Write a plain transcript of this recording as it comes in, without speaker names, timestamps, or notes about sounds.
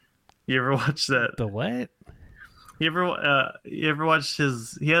You ever watch that? The what? You ever watch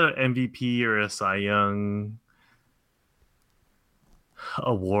his? He had an MVP or a Cy Young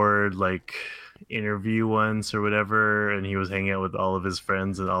award like interview once or whatever, and he was hanging out with all of his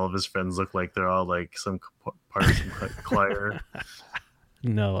friends, and all of his friends look like they're all like some part of some choir.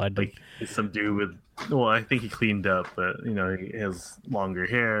 No, I didn't. Like some dude with. Well, I think he cleaned up, but he has longer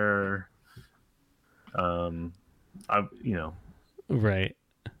hair. Right.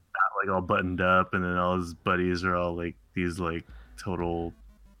 Like all buttoned up, and then all his buddies are all like these like total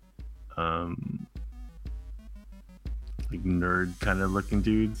like nerd kind of looking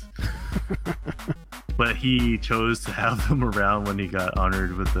dudes. But he chose to have them around when he got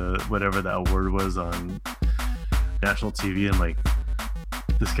honored with the whatever that award was on national TV. I'm like,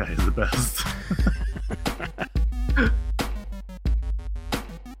 this guy is the best.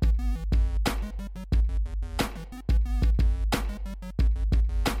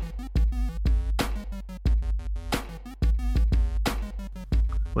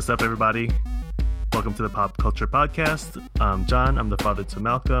 What's up, everybody? Welcome to the Pop Culture Podcast. I'm John. I'm the father to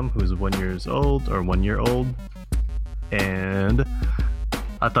Malcolm, who's 1 year old. And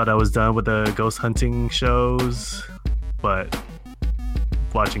I thought I was done with the ghost hunting shows, but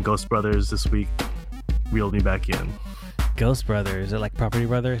watching Ghost Brothers this week reeled me back in. Ghost Brothers. They're like Property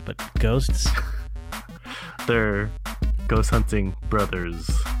Brothers, but ghosts? They're ghost hunting brothers.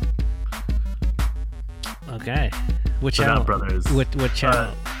 Okay. Which They're channel? not brothers. What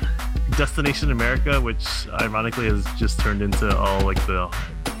channel? Destination America, which ironically has just turned into all like the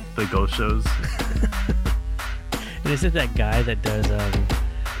ghost shows. And is it that guy that does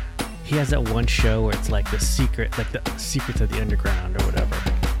he has that one show where it's like the secrets of the underground or whatever.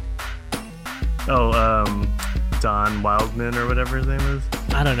 Don Wildman or whatever his name is.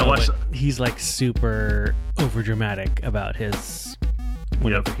 I don't know, but he's like super over dramatic about his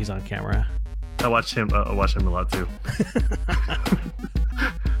whenever he's on camera. I watch him a lot too.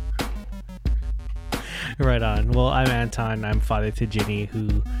 Right on. Well, I'm Anton. I'm father to Ginny,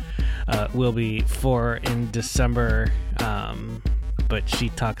 who will be 4 in December. But she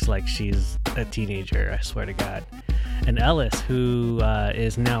talks like she's a teenager, I swear to God. And Ellis, who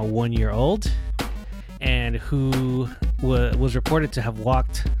is now 1 year old and who was reported to have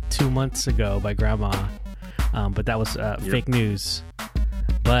walked 2 months ago by grandma. But that was fake news.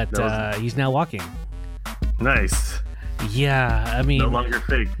 But he's now walking. Nice. Yeah, I mean, no longer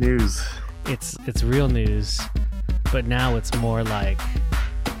fake news. It's real news, but now it's more like,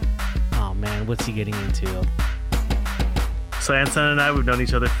 oh man, what's he getting into? So Anton and I, we've known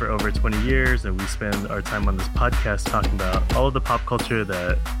each other for over 20 years, and we spend our time on this podcast talking about all of the pop culture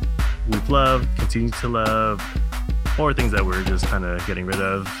that we've loved, continue to love, or things that we're just kind of getting rid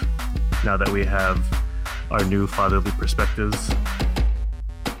of now that we have our new fatherly perspectives.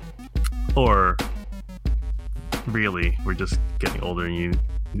 Or really, we're just getting older and you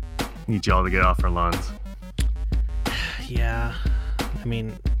need y'all to get off our lawns. Yeah, I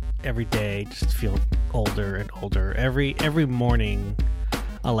mean, every day just feel older and older. Every morning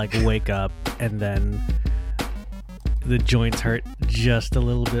I'll like wake up and then the joints hurt just a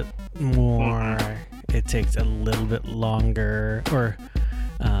little bit more. It takes a little bit longer, or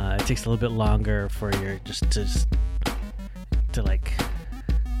it takes a little bit longer for your just to like,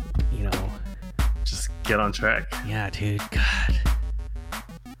 just get on track. Yeah, dude. God.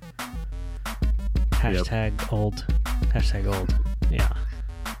 Hashtag old. Hashtag old. Yeah.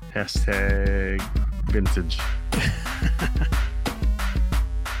 Hashtag vintage.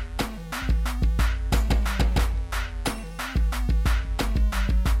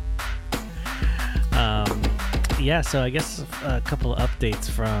 Yeah, so I guess a couple of updates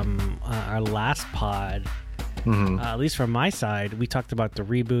from our last pod. Mm-hmm. At least from my side, we talked about the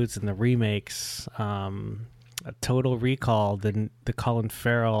reboots and the remakes. Total Recall, the Colin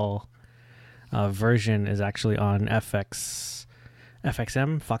Farrell version is actually on FXM,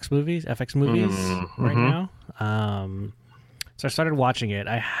 FX Movies mm-hmm. right now. So I started watching it.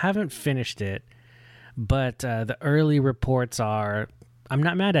 I haven't finished it, but the early reports are, I'm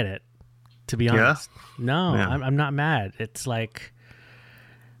not mad at it, to be honest. Yeah? No, yeah. I'm not mad. It's like,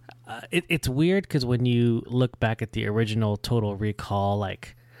 it's weird because when you look back at the original Total Recall,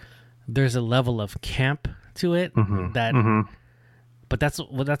 like there's a level of camp to it that. Mm-hmm. But that's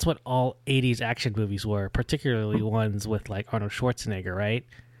what all 80s action movies were, particularly ones with like Arnold Schwarzenegger, right?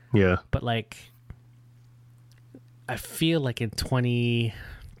 Yeah. But like, I feel like in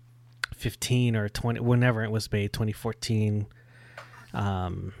 2015 or whenever it was made, 2014,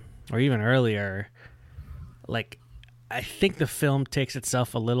 or even earlier, like I think the film takes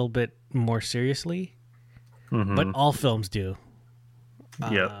itself a little bit more seriously, but all films do.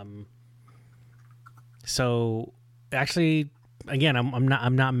 Yeah. So actually, again, I'm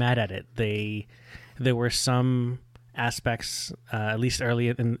not mad at it. There were some aspects, at least early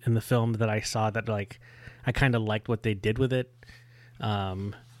in the film, that I saw that like I kind of liked what they did with it.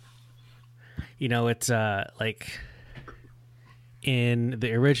 It's like in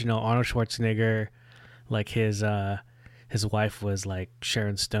the original Arnold Schwarzenegger, like his wife was like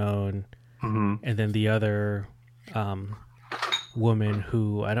Sharon Stone, and then the other woman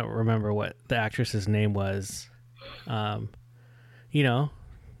who I don't remember what the actress's name was. She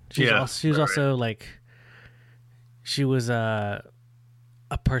was also like, she was a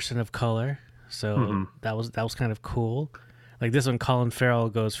person of color, so that was kind of cool. Like this one, Colin Farrell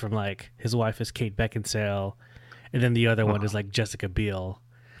goes from like his wife is Kate Beckinsale, and then the other one is like Jessica Biel,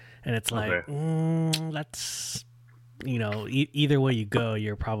 and it's like that's either way you go,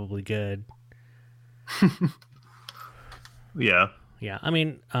 you're probably good. Yeah. I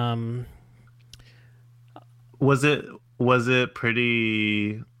mean, was it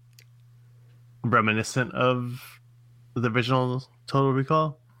pretty reminiscent of the original Total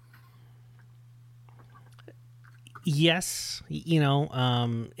Recall? Yes,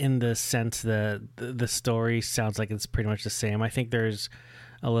 in the sense that the story sounds like it's pretty much the same. I think there's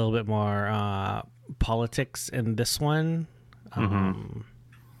a little bit more politics in this one. But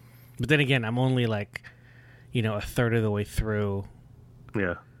then again, I'm only like, a third of the way through.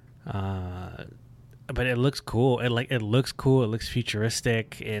 Yeah. But it looks cool. It looks cool. It looks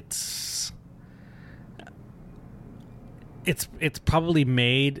futuristic. It's probably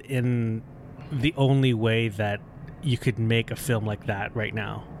made in the only way that you could make a film like that right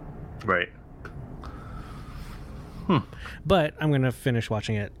now. Right. But I'm gonna finish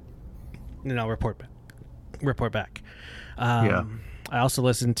watching it, and I'll report back. I also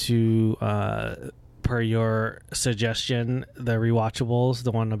listened to, per your suggestion, the rewatchables,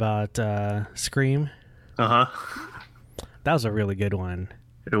 the one about Scream. That was a really good one.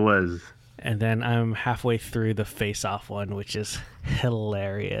 It was. And then I'm halfway through the Face Off one, which is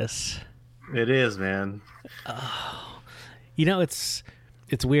hilarious. It is, man. It's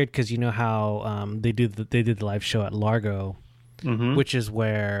weird because you know how they did the live show at Largo, which is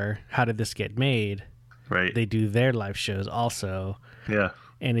where How Did This Get Made? Right. They do their live shows also. Yeah.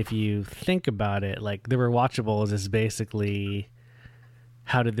 And if you think about it, like the rewatchables is basically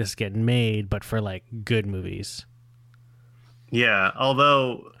How Did This Get Made, but for like good movies. Yeah,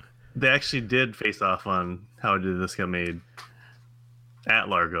 although they actually did face off on How Did This Get Made at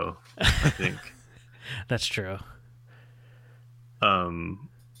Largo, I think. That's true. The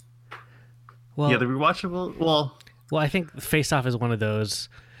rewatchable. Well, I think Face Off is one of those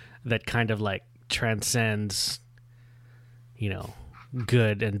that kind of like transcends,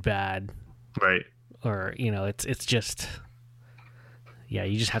 good and bad, right? Or it's just,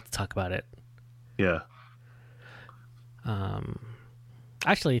 you just have to talk about it. Yeah.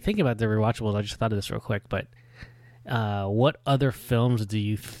 Actually, thinking about the rewatchables, I just thought of this real quick. But what other films do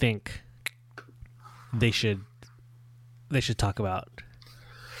you think they should talk about?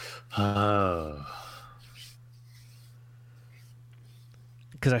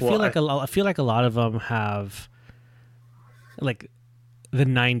 Because I feel like a lot of them have, like, the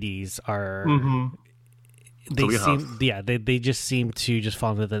 90s are. They just seem to just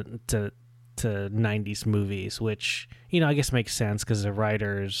fall into to 90s movies, which I guess makes sense because the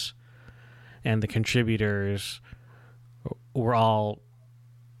writers and the contributors were all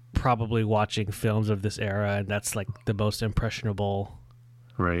probably watching films of this era, and that's like the most impressionable,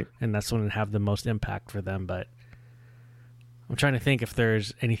 right? And that's when it have the most impact for them. But I'm trying to think if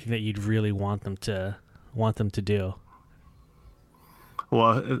there's anything that you'd really want them to do.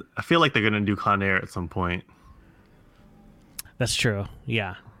 Well, I feel like they're gonna do Con Air at some point. That's true.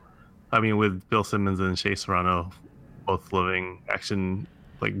 Yeah. I mean, with Bill Simmons and Shea Serrano both loving action,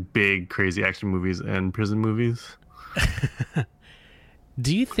 like big, crazy action movies and prison movies.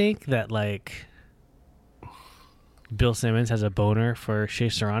 Do you think that, like, Bill Simmons has a boner for Shea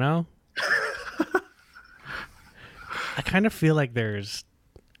Serrano? I kind of feel like I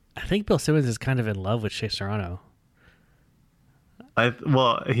think Bill Simmons is kind of in love with Shea Serrano.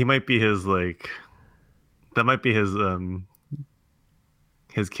 He might be his, like, that might be his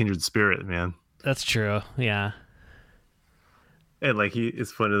kindred spirit, man. That's true. Yeah. And like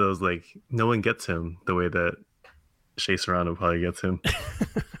it's one of those, like, no one gets him the way that Shea Serrano probably gets him.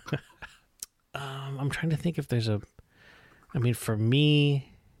 I'm trying to think if there's for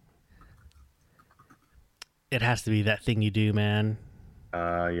me, it has to be That Thing You Do, man.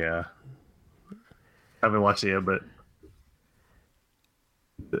 Yeah. I haven't watched it yet, but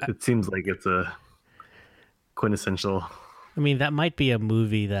it seems like it's a quintessential. I mean, that might be a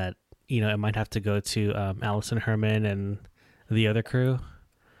movie that, it might have to go to Allison Herman and the other crew.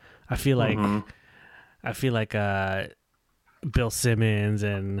 I feel like Bill Simmons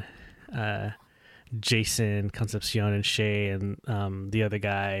and Jason Concepcion and Shay and the other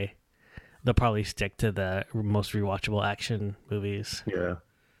guy, they'll probably stick to the most rewatchable action movies. Yeah.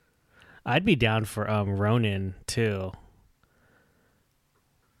 I'd be down for Ronin too.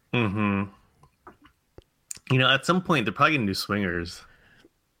 Mm-hmm. At some point they're probably gonna do Swingers.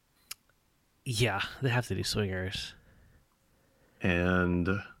 Yeah, they have to do Swingers. And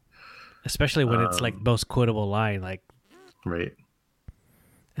especially when it's like most quotable line, like right.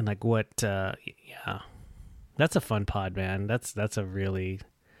 And like what that's a fun pod, man. That's a really,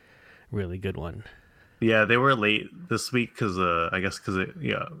 really good one. Yeah, they were late this week because I guess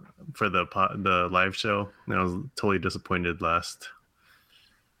for the live show. And I was totally disappointed last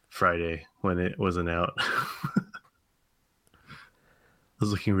Friday when it wasn't out. I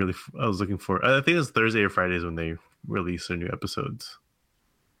was looking for. I think it was Thursday or Fridays when they release their new episodes.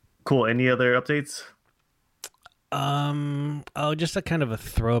 Cool. Any other updates? Just a kind of a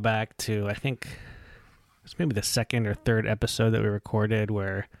throwback to, I think it's maybe the second or third episode that we recorded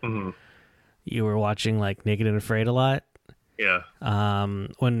where you were watching like Naked and Afraid a lot. Yeah.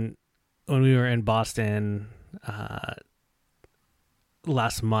 When we were in Boston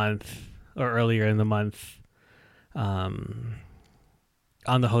last month or earlier in the month, on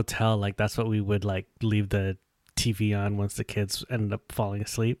the hotel, like that's what we would like leave the TV on once the kids ended up falling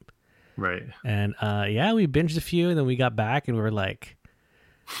asleep. Right. And we binged a few and then we got back and we're like,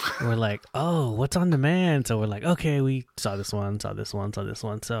 oh, what's on demand? So we're like, okay, we saw this one.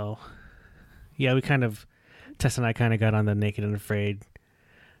 So yeah, Tess and I kind of got on the Naked and Afraid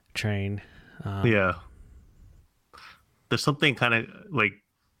train. Yeah. There's something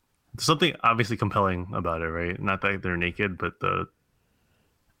obviously compelling about it, right? Not that they're naked, but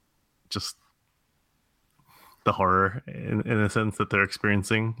the horror in a sense that they're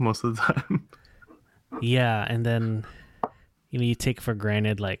experiencing most of the time. Yeah, and then you take for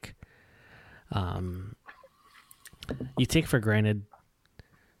granted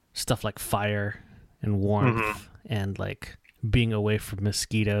stuff like fire and warmth and like being away from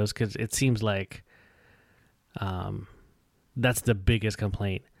mosquitoes, because it seems like that's the biggest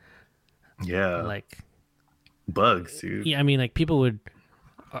complaint. Yeah, like bugs, dude. Yeah, I mean, like people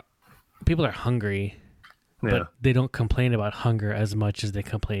are hungry. But they don't complain about hunger as much as they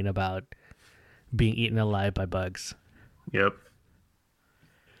complain about being eaten alive by bugs. Yep.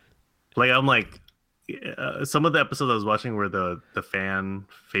 Like I'm like, some of the episodes I was watching were the fan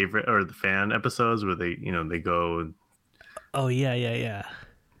favorite or the fan episodes where they they go. Oh yeah.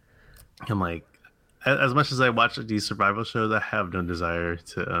 I'm like, as much as I watch these survival shows, I have no desire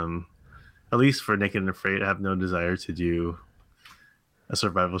to at least for Naked and Afraid, I have no desire to do a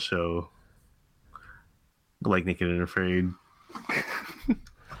survival show like Naked and Afraid.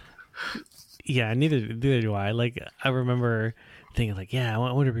 Yeah, neither do I. Like, I remember thinking like, yeah, I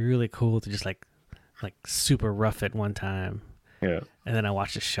want to be really cool to just like super rough it one time. Yeah. And then I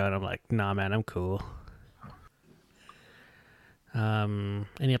watched the show and I'm like, nah, man, I'm cool.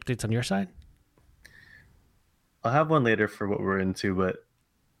 Any updates on your side? I'll have one later for what we're into, but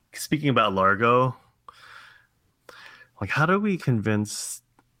speaking about Largo, like, how do we convince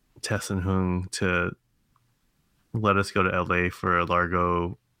Tess and Hung to let us go to LA for a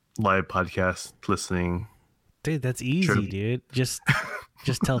Largo live podcast listening? Dude, that's easy, dude. Just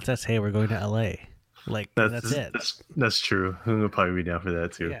tell Tess, hey, we're going to LA. Like, that's it. That's true. Hung would probably be down for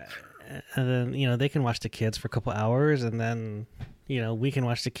that too. Yeah. And then, they can watch the kids for a couple hours, and then, we can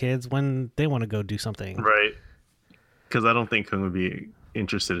watch the kids when they want to go do something. Right. Because I don't think Hung would be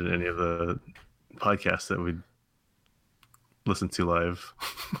interested in any of the podcasts that we'd listen to live.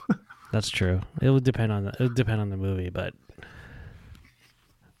 That's true. It would depend on the movie, but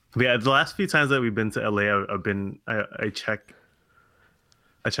yeah, the last few times that we've been to LA, I check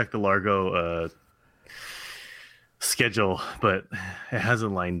the Largo schedule, but it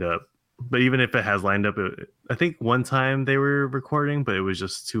hasn't lined up. But even if it has lined up, I think one time they were recording, but it was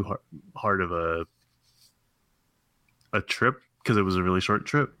just too hard of a trip because it was a really short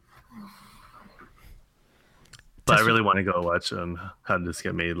trip. But I really want to go watch How Did This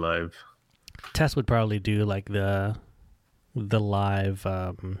Get Made live. Tess would probably do like the live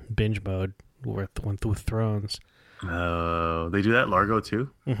binge mode with Thrones. Oh, they do that Largo too?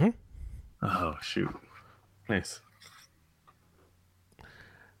 Mm-hmm. Oh, shoot. Nice.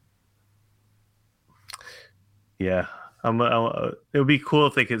 Yeah. It would be cool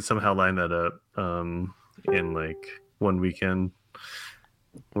if they could somehow line that up in like one weekend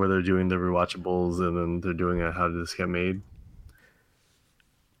where they're doing the rewatchables and then they're doing a How Did This Get Made.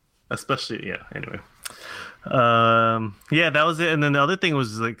 especially yeah. Anyway, yeah, that was it. And then the other thing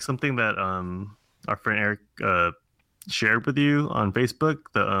was like something that our friend Eric shared with you on Facebook,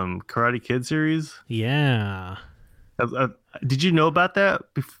 the Karate Kid series. Yeah. Uh, did you know about that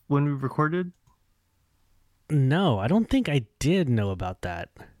when we recorded? No, I don't think I did know about that.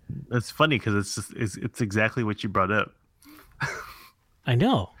 It's funny because it's exactly what you brought up. I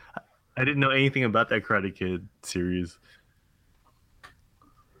know. I didn't know anything about that Karate Kid series.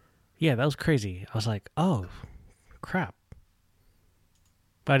 Yeah, that was crazy. I was like, oh, crap.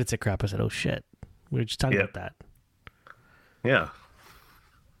 But I didn't say crap. I said, oh, shit. We were just talking about that. Yeah.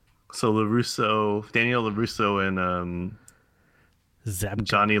 So Daniel LaRusso and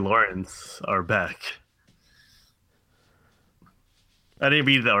Johnny Lawrence are back. I didn't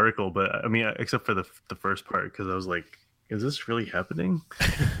read the article, but I mean, except for the first part, because I was like, "Is this really happening?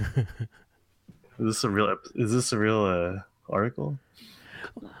 Is this a real article?"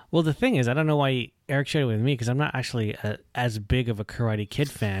 Well, the thing is, I don't know why Eric shared it with me because I'm not actually as big of a Karate Kid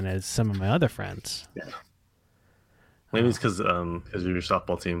fan as some of my other friends. Yeah. Maybe it's because you're your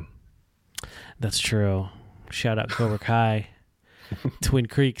softball team. That's true. Shout out Cobra Kai, Twin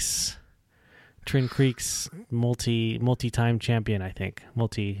Creeks multi-time champion, I think.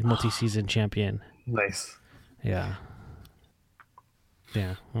 Multi-season champion. Nice. Yeah.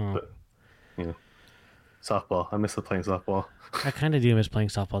 Yeah. Oh. But, softball. I miss playing softball. I kind of do miss playing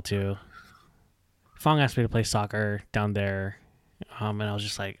softball too. Fong asked me to play soccer down there, and I was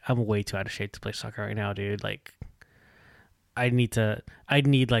just like, I'm way too out of shape to play soccer right now, dude. Like, I'd need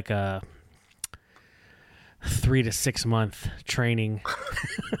like a 3 to 6 month training.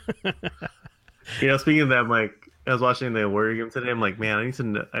 Speaking of that, like I was watching the Warrior game today. I'm like, man,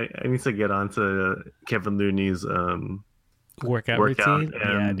 I need to get onto Kevin Looney's workout routine.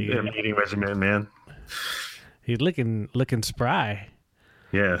 And eating regimen, man. He's looking spry.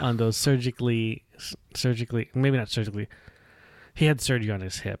 Yeah. On those surgically, maybe not surgically. He had surgery on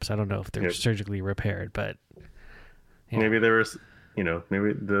his hips. I don't know if they're surgically repaired, but maybe there was,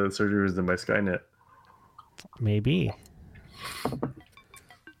 maybe the surgery was done by Skynet. Maybe.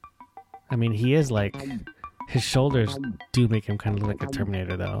 I mean, he is like, his shoulders do make him kind of look like a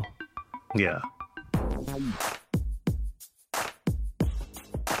Terminator, though. Yeah.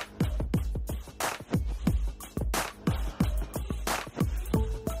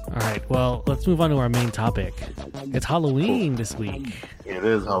 All right, well, let's move on to our main topic. It's Halloween this week. It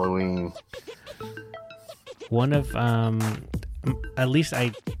is Halloween. One of, at least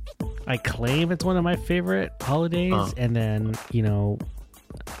I claim it's one of my favorite holidays, and then,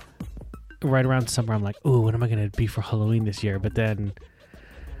 right around summer, I'm like, ooh, what am I going to be for Halloween this year? But then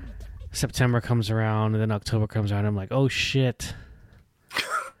September comes around, and then October comes around, and I'm like, oh, shit.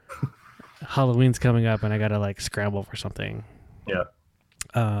 Halloween's coming up, and I got to, like, scramble for something. Yeah.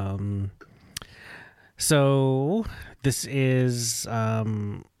 So this is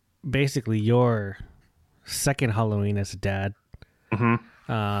basically your second Halloween as a dad.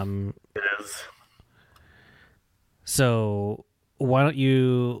 Mm-hmm. It is. So why don't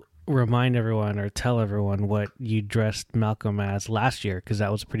you remind everyone or tell everyone what you dressed Malcolm as last year, because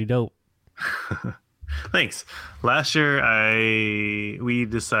that was pretty dope. Thanks. Last year we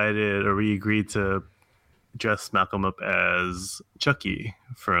agreed to dress Malcolm up as Chucky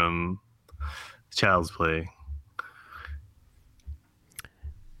from Child's Play.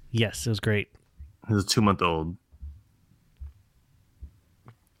 Yes, it was great. He was a 2-month-old.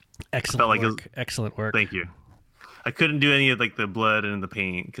 Excellent work. Excellent work. Thank you. I couldn't do any of like the blood and the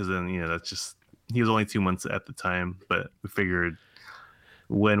paint because then that's just, he was only 2 months at the time, but we figured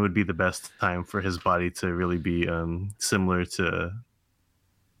when would be the best time for his body to really be similar to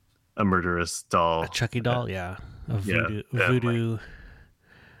a murderous doll. A Chucky doll, yeah. A voodoo.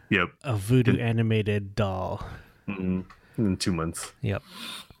 Yep. A voodoo animated doll. In 2 months. Yep.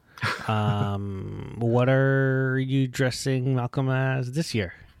 What are you dressing Malcolm as this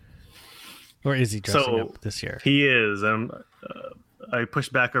year? Or is he dressing up this year? He is. I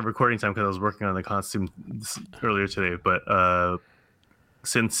pushed back our recording time because I was working on the costume earlier today. But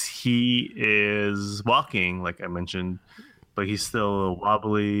since he is walking, like I mentioned, but he's still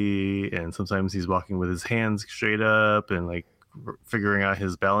wobbly, and sometimes he's walking with his hands straight up and like figuring out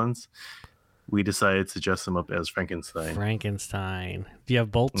his balance, we decided to dress him up as Frankenstein. Do you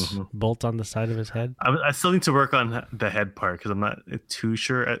have bolts? Mm-hmm. Bolts on the side of his head? I still need to work on the head part because I'm not too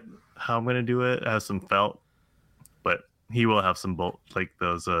sure at how I'm going to do it. I have some felt, but he will have some bolt, like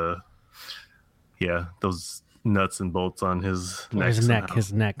those those nuts and bolts on his neck.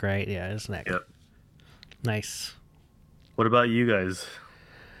 His neck, right? Yeah, his neck. Yep. Nice. What about you guys?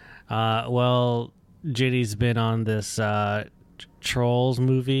 Well, JD's been on this Trolls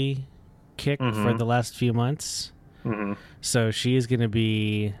movie kick for the last few months. So she is going to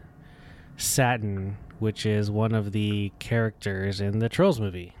be Satin, which is one of the characters in the Trolls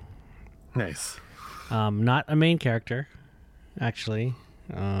movie. Nice. Not a main character, actually.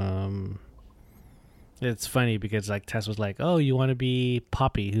 It's funny because like Tess was like, "Oh, you want to be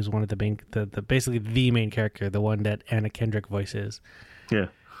Poppy, who's one of the main, the basically the main character, the one that Anna Kendrick voices." Yeah.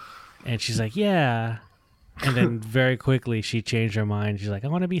 And she's like, "Yeah." And then very quickly she changed her mind. She's like, "I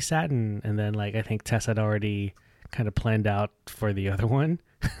want to be Satin." And then like I think Tess had already kind of planned out for the other one.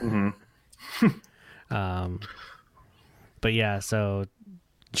 But yeah, so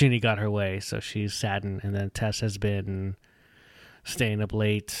Ginny got her way, so she's Satin, and then Tess has been staying up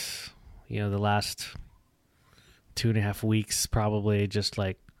late, the last 2.5 weeks, probably just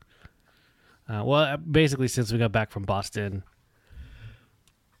like, basically since we got back from Boston,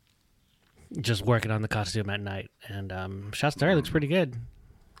 just working on the costume at night. And shouts to her, looks pretty good.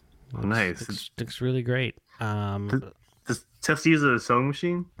 Nice. Looks really great. Does Tess use a sewing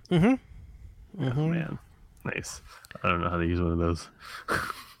machine? Oh, man. Nice. I don't know how to use one of those.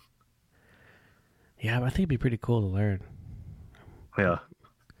 Yeah, but I think it'd be pretty cool to learn. Yeah.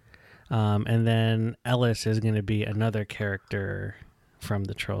 And then Ellis is going to be another character from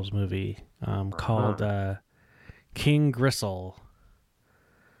the Trolls movie called King Gristle.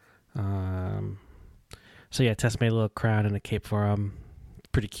 So yeah, Tess made a little crown and a cape for him.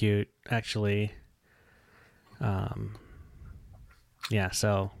 Pretty cute, actually. Yeah,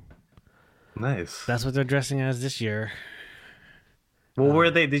 so nice. That's what they're dressing as this year. Well, were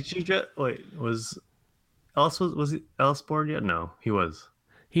they? Did you just wait? Was he Ellis born yet? No, he was.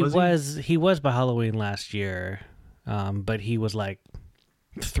 He was by Halloween last year, but he was like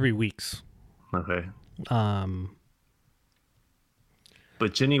 3 weeks. Okay.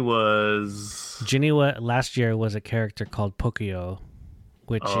 But Ginny last year was a character called Pokio,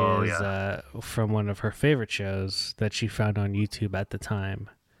 which is from one of her favorite shows that she found on YouTube at the time,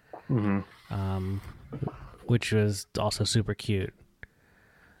 which was also super cute.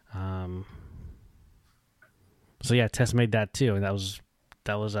 So yeah, Tess made that too, and that was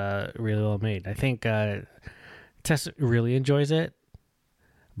really well made. I think Tess really enjoys it,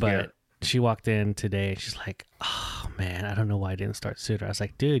 but she walked in today and she's like, "Oh man, I don't know why I didn't start sooner." I was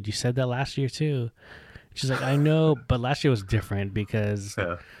like, "Dude, you said that last year too." She's like, "I know, but last year was different because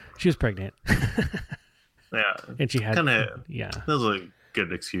she was pregnant." Yeah, and she had that was a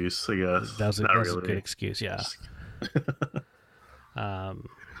good excuse, I guess. That was a good excuse, yeah.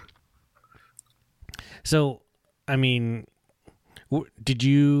 So, I mean, were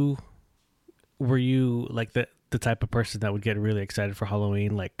you like the type of person that would get really excited for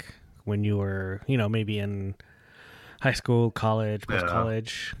Halloween, like when you were, maybe in high school, college,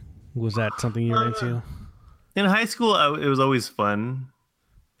 post-college? Was that something you were into? In high school, it was always fun.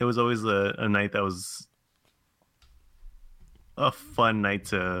 It was always a night that was a fun night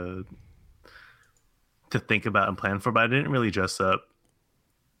to think about and plan for, but I didn't really dress up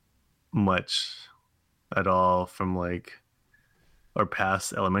much at all from like or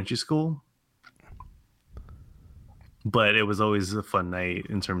past elementary school. But it was always a fun night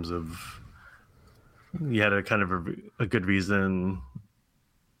in terms of you had a kind of a good reason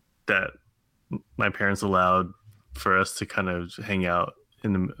that my parents allowed for us to kind of hang out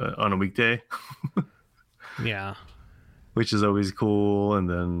on a weekday. Yeah. Which is always cool. And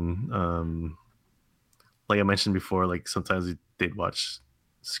then, like I mentioned before, like sometimes they'd watch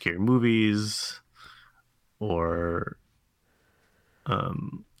scary movies or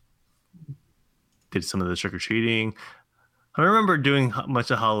did some of the trick-or-treating. I remember doing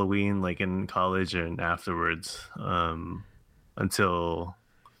much of Halloween like in college and afterwards, until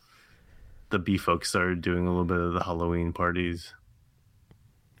the B folks started doing a little bit of the Halloween parties.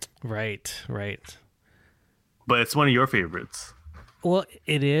 Right. But it's one of your favorites. Well,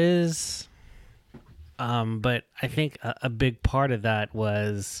 it is. But I think a big part of that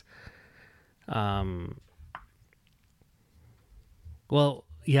was, like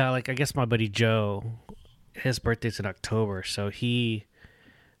I guess my buddy Joe, his birthday's in October, so he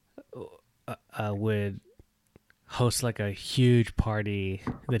would host like a huge party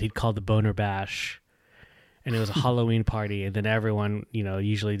that he'd call the Boner Bash, and it was a Halloween party, and then everyone,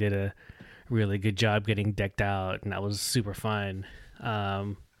 usually did a really good job getting decked out, and that was super fun.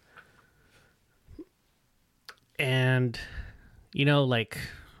 And like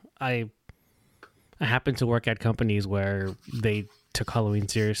I happened to work at companies where they took Halloween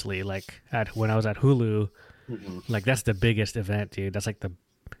seriously. Like when I was at Hulu, like that's the biggest event, dude. That's like the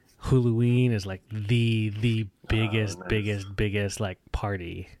Halloween is like the biggest, biggest like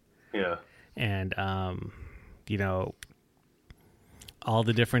party. Yeah. And all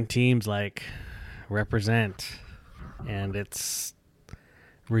the different teams like represent, and it's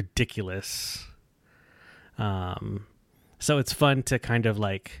ridiculous. So it's fun to kind of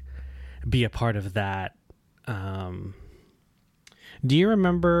like be a part of that. Do you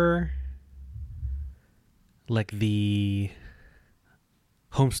remember like the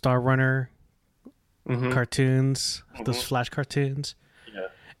Homestar Runner cartoons, those Flash cartoons? Yeah.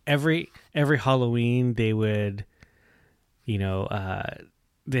 Every Halloween they would,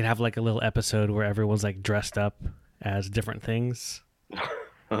 they'd have like a little episode where everyone's like dressed up as different things.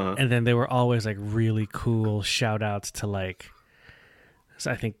 And then they were always like really cool shout outs to like,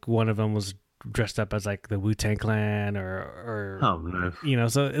 so I think one of them was dressed up as like the Wu-Tang Clan or Oh,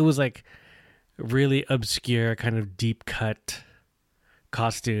 nice. So it was like really obscure kind of deep cut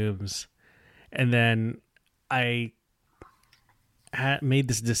costumes. And then I had made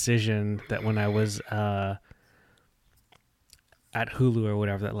this decision that when I was at Hulu or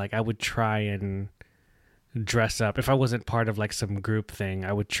whatever, that like I would try and dress up. If I wasn't part of like some group thing,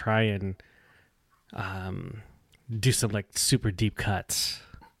 I would try and do some like super deep cuts.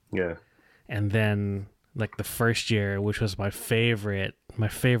 Yeah. And then like the first year, which was my favorite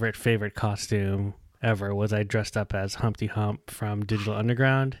costume ever, was I dressed up as Humpty Hump from Digital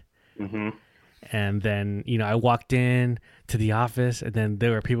Underground. Mm-hmm. And then, I walked in to the office, and then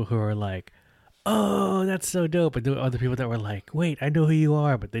there were people who were like, oh, that's so dope. And there were other people that were like, wait, I know who you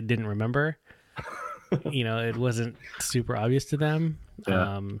are, but they didn't remember. It wasn't super obvious to them.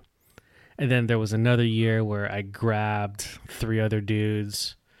 Yeah. And then there was another year where I grabbed three other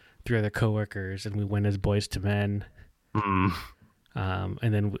coworkers, and we went as Boys to Men. Mm.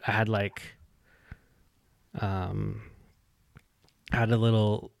 And then I had like, had a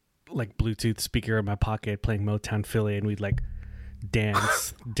little like Bluetooth speaker in my pocket playing Motown Philly, and we'd like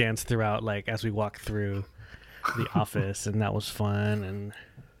dance throughout like as we walked through the office, and that was fun.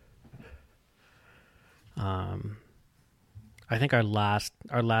 And I think our last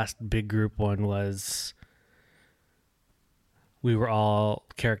big group one was we were all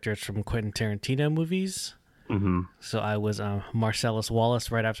characters from Quentin Tarantino movies. Mm-hmm. So I was Marcellus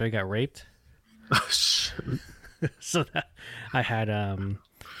Wallace right after he got raped. So that I had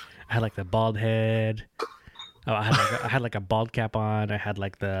like the bald head. Oh, I had like a bald cap on. I had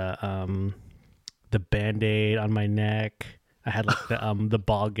like the Band-Aid on my neck. I had like the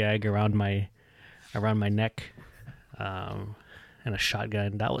ball gag around my neck, and a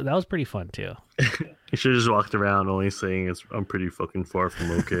shotgun. That was pretty fun too. You should have just walked around only saying I'm pretty fucking far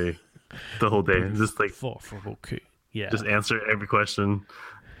from okay the whole day. Just like far from okay. Yeah. Just answer every question.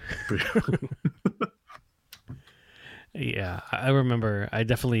 Yeah, I remember. I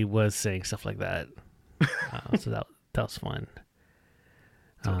definitely was saying stuff like that. So that was fun.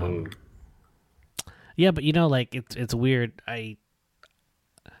 Yeah, but like it's weird. I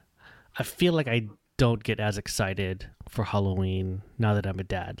feel like I don't get as excited for Halloween now that I'm a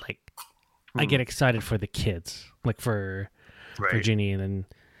dad. Like I get excited for the kids, like for Ginny, and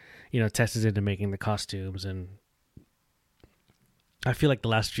then Tess is into making the costumes, and I feel like the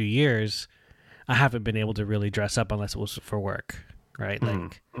last few years I haven't been able to really dress up unless it was for work, right?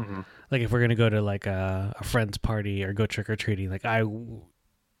 Like, like if we're gonna go to like a friend's party or go trick or treating, like I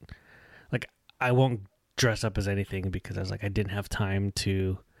won't dress up as anything because I was like I didn't have time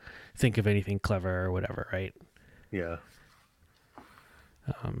to think of anything clever or whatever, right? Yeah.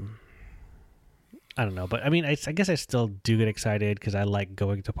 I don't know, but I mean, I guess I still do get excited because I like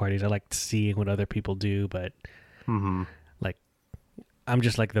going to parties. I like seeing what other people do, but like I'm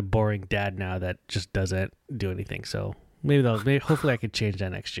just like the boring dad now that just doesn't do anything. So maybe hopefully I could change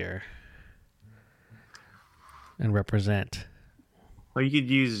that next year and represent. Or you could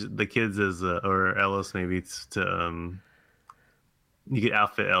use the kids as or Ellis maybe to you could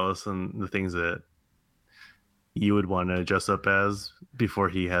outfit Ellis in the things that you would want to dress up as before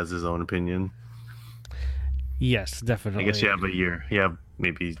he has his own opinion. Yes, definitely. I guess you have a year. Yeah,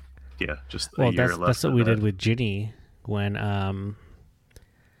 maybe. Yeah, just a year left. That's what we did with Ginny when when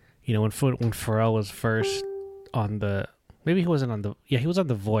Pharrell was first on the. Maybe he wasn't on the. Yeah, he was on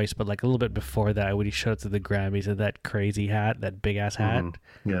The Voice, but like a little bit before that, when he showed up to the Grammys in that crazy hat, that big ass hat.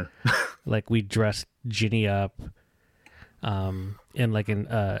 Yeah. Like we dressed Ginny up, in like in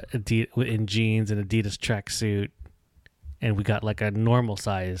jeans and Adidas tracksuit, and we got like a normal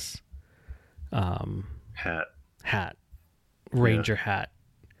size, hat, Ranger hat,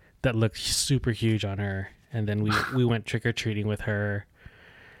 that looked super huge on her. And then we went trick or treating with her,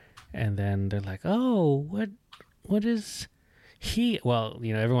 and then they're like, "Oh, what is he?" Well,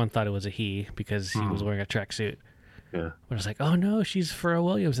 everyone thought it was a he because he was wearing a tracksuit. Yeah. But it's like, "Oh no, she's Pharrell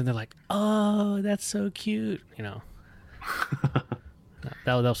Williams," and they're like, "Oh, that's so cute,"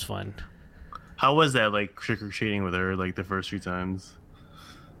 that was fun. How was that, like, trick or treating with her, like the first few times?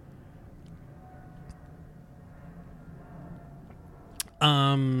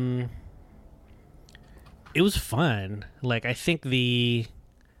 Um, it was fun. Like I think the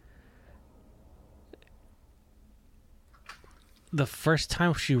first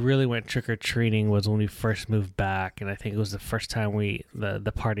time she really went trick or treating was when we first moved back, and I think it was the first time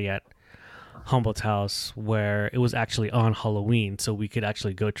the party at Humboldt's house where it was actually on Halloween, so we could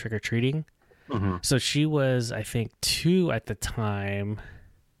actually go trick or treating. Mm-hmm. So she was, I think, 2 at the time.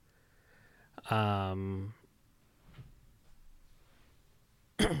 Um,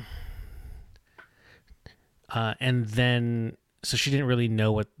 and then so she didn't really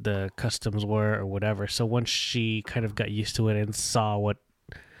know what the customs were or whatever. So once she kind of got used to it and saw what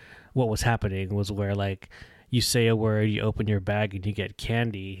was happening was where like you say a word, you open your bag and you get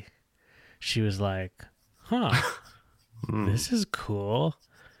candy. She was like, "Huh, this is cool."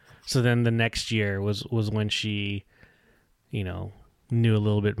 So then the next year was when she, you know, knew a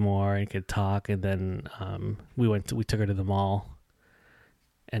little bit more and could talk. And then we took her to the mall,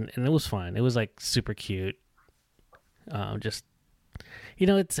 and it was fun. It was like super cute. Just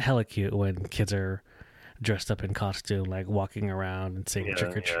it's hella cute when kids are dressed up in costume, like walking around and saying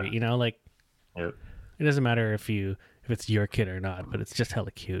trick or treat. Like Yep. it doesn't matter if it's your kid or not, but it's just hella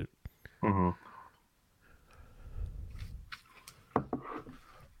cute. Mm-hmm.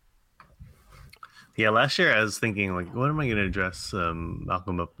 Yeah, last year I was thinking, like, what am I going to dress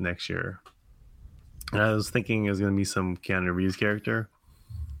Malcolm up next year? And I was thinking it was going to be some Keanu Reeves character.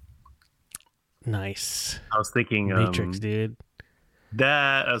 Nice. I was thinking Matrix, dude.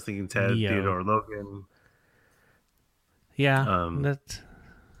 That I was thinking Ted, Neo. Theodore Logan. Yeah,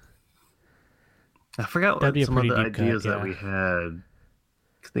 I forgot that'd be what some of the pretty deep ideas cut, that we had.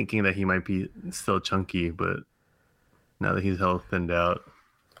 Thinking that he might be still chunky, but now that he's hell thinned out,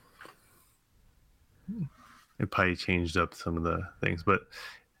 it probably changed up some of the things. But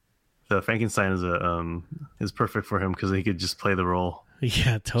the Frankenstein is perfect for him because he could just play the role.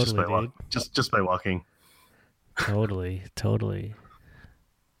 Yeah, totally, dude. Just by walking. Totally.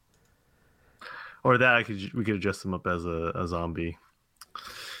 Or that we could dress him up as a zombie.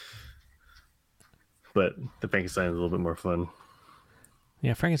 But the Frankenstein is a little bit more fun.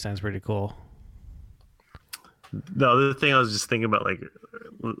 Yeah, Frankenstein's pretty cool. The other thing I was just thinking about, like,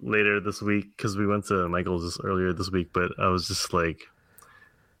 later this week, because we went to Michael's earlier this week, but I was just like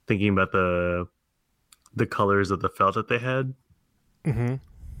thinking about the colors of the felt that they had. Mm-hmm.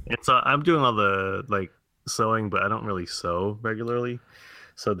 And so I'm doing all the like sewing, but I don't really sew regularly.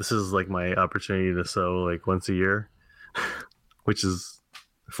 So this is like my opportunity to sew like once a year, which is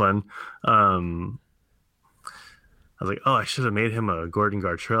fun. I was like, oh, I should have made him a Gordon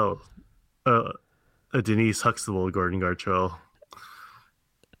Gartrell, a Denise Huxtable Gordon Gartrell.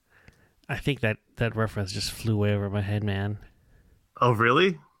 I think that reference just flew way over my head, man. Oh,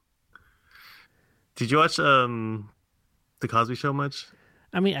 really? Did you watch The Cosby Show much?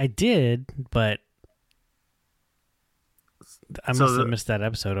 I mean, I did, but I must have missed that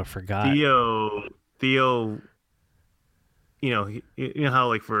episode or forgot. Theo, you know how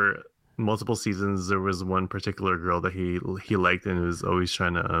like for multiple seasons there was one particular girl that he liked and was always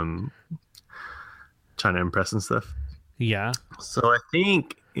trying to impress and stuff. Yeah. So I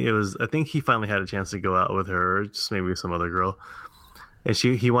think he finally had a chance to go out with her, or just maybe some other girl. And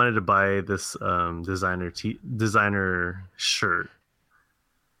he wanted to buy this designer shirt,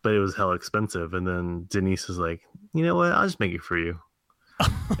 but it was hella expensive. And then Denise is like, you know what? I'll just make it for you.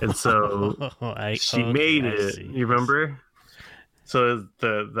 And so she made it. You remember? So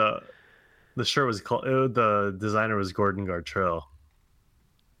the shirt was called. The designer was Gordon Gartrell.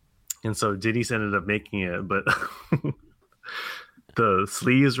 And so Denise ended up making it, but the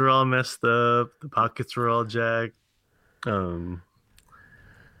sleeves were all messed up. The pockets were all jacked.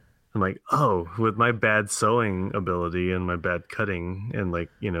 I'm like, oh, with my bad sewing ability and my bad cutting and like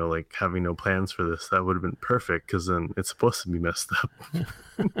having no plans for this, that would have been perfect because then it's supposed to be messed up.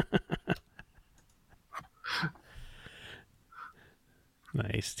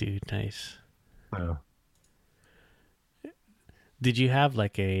 Nice, dude. Nice. Oh. Did you have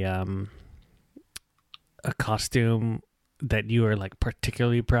like a costume that you were like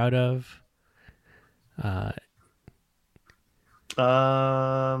particularly proud of?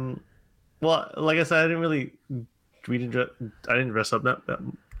 Well, like I said, I didn't dress up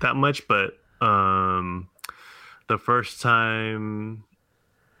that much, but the first time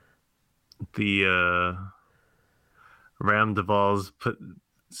the Ram Duvall's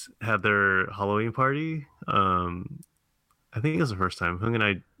had their Halloween party, I think it was the first time Hung and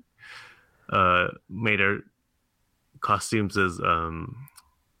I made our costumes as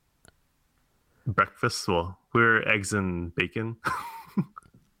breakfast. Well, we were eggs and bacon.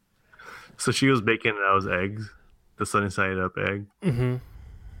 So she was bacon and I was eggs, the sunny side up egg, Mm-hmm. and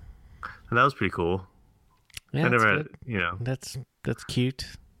that was pretty cool. Yeah, I that's never had, good. That's cute.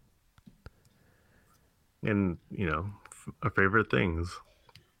 and our favorite things.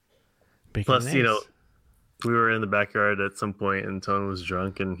 Bacon and Plus, eggs. we were in the backyard at some point, and Tone was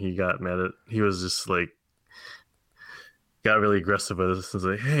drunk, and he got mad at. He was just like got really aggressive with us. And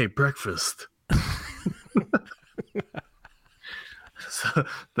was like, "Hey, breakfast." So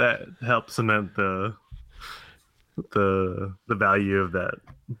that helped cement the value of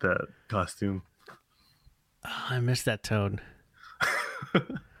that costume. Oh, I miss that tone.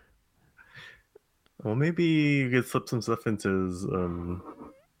 Well, maybe you could slip some stuff into his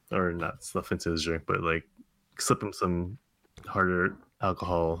or not stuff into his drink, but like slip him some harder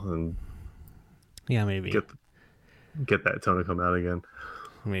alcohol and Yeah, maybe. get that tone to come out again.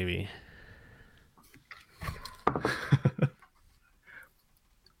 Maybe.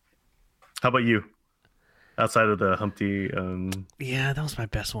 How about you? Outside of the Humpty, Yeah, that was my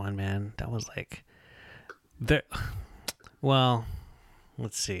best one, man. That was like the. Well,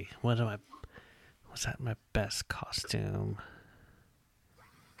 let's see. Was that my best costume?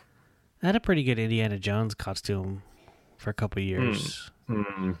 I had a pretty good Indiana Jones costume for a couple years.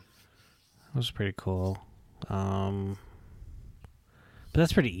 mm, It was pretty cool. But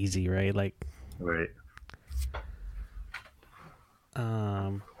that's pretty easy, right? Like, right.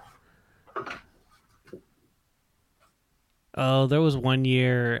 um, oh, there was one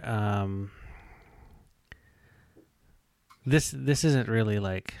year. This isn't really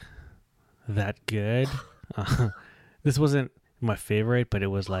like that good. This wasn't my favorite, but it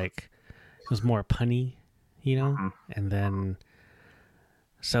was more punny, you know. Mhm. And then,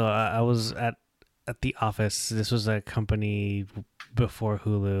 so I was at the office. This was a company before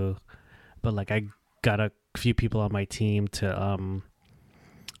Hulu, but like I got a few people on my team to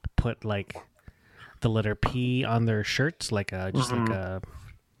put like the letter P on their shirts, like like a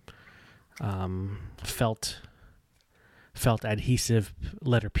felt adhesive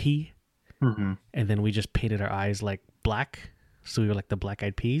letter P, and then we just painted our eyes like black, so we were like the Black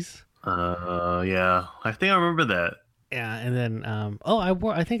Eyed Peas. Yeah, I think I remember that. Yeah, and then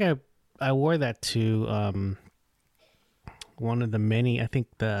I wore that to one of the many, I think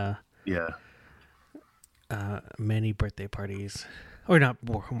the Yeah, many birthday parties, or not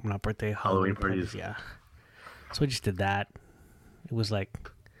birthday, Halloween Halloween parties. parties. Yeah, so we just did that. It was like,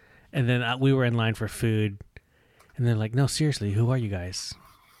 and then we were in line for food, and they're like, "No, seriously, who are you guys?"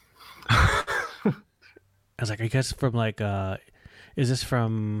 I was like, "Are you guys from like is this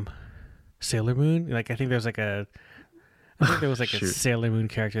from Sailor Moon?" Like, I think there was like a Shoot. Sailor Moon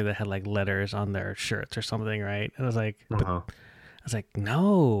character that had like letters on their shirts or something, right? And I was like, Uh-huh. I was like,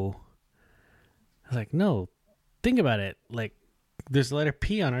 no. I was like, no. Think about it. Like, there's the letter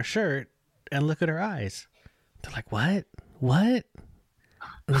P on our shirt, and look at her eyes. They're like, what? What?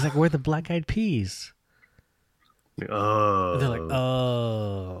 And I was like, we're the Black Eyed Peas. Oh, And they're like,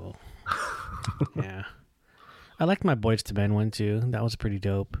 oh, yeah. I liked my Boys to Men one too. That was pretty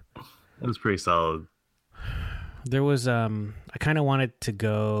dope. that was pretty solid. There was I kind of wanted to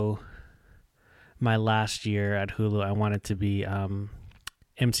go my last year at Hulu. I wanted to be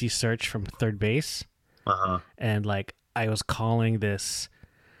MC Search from Third Base, and like I was calling this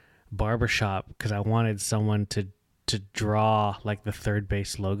barbershop because I wanted someone to draw like the Third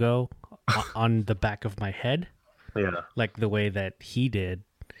Base logo on the back of my head, Yeah, like the way that he did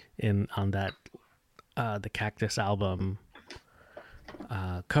on that the Cactus album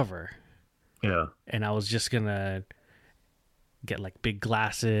cover. yeah. And I was just gonna get like big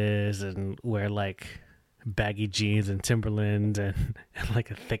glasses and wear like baggy jeans and Timberlands and like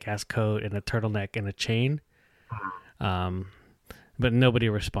a thick ass coat and a turtleneck and a chain. But nobody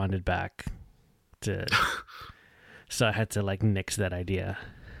responded back to, so I had to like nix that idea.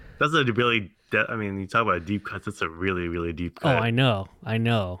 That's a really. I mean, you talk about deep cuts. It's a really, really deep Oh, cut. I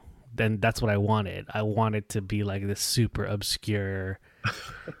know. Then that's what I wanted. I wanted to be like this super obscure,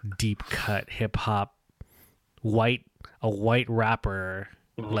 deep cut hip hop, a white rapper,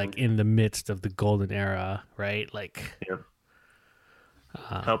 like in the midst of the golden era, right? Like, Yep.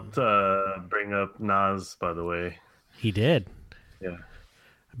 Helped bring up Nas, by the way. he did. Yeah.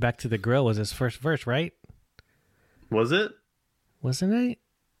 Back to the Grill was his first verse, right? Was it? Wasn't it?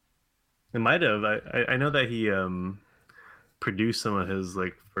 It might have. I know that he produced some of his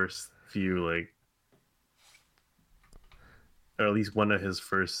like first few like, or at least one of his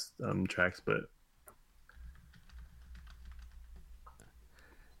first tracks, but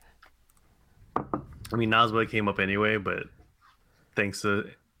I mean Nas would have came up anyway, but thanks to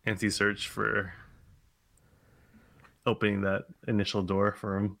Nancy Search for opening that initial door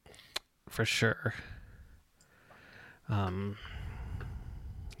for him. For sure.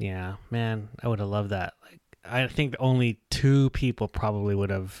 Yeah, man, I would have loved that. Like, I think only 2 people probably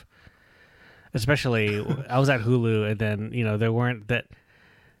would have. Especially, I was at Hulu, and then there weren't that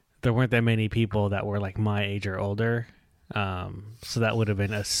many people that were like my age or older. So that would have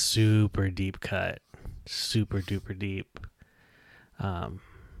been a super deep cut, super duper deep.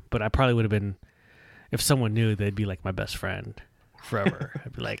 But I probably would have been, if someone knew, they'd be like my best friend forever.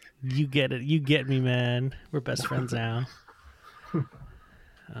 I'd be like, you get it, you get me, man. We're best friends now.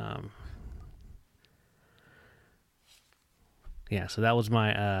 Yeah, so that was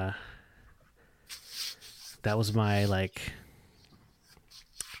my like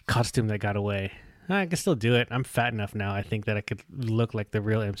costume that got away. I can still do it. I'm fat enough now, I think, that I could look like the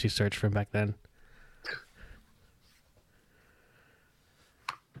real MC Search from back then.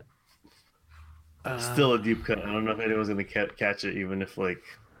 Still a deep cut. I don't know if anyone's gonna catch it, even if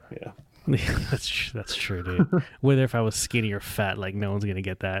yeah. That's true, dude. Whether if I was skinny or fat, like no one's gonna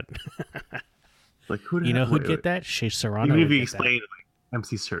get that. Like who'd get that? Shea Serrano. Even if you explain like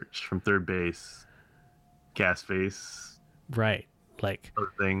MC Search from third base, gas face, right? Like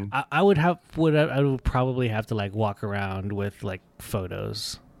thing. I would probably have to like walk around with like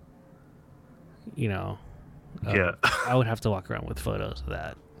photos. Yeah. I would have to walk around with photos of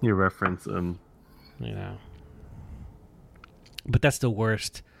that. You reference But that's the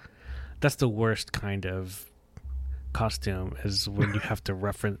worst. That's the worst kind of costume, is when you have to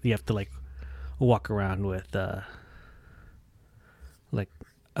reference. You have to like walk around with like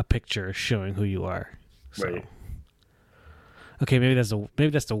a picture showing who you are. So. Right. Okay, maybe that's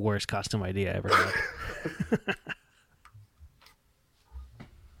the worst costume idea I ever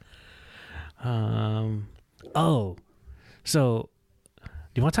had. Oh, so do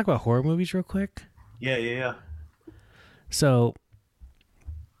you want to talk about horror movies real quick? Yeah. So,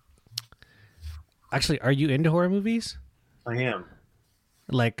 actually, are you into horror movies? I am.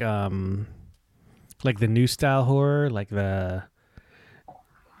 Like the new style horror, like the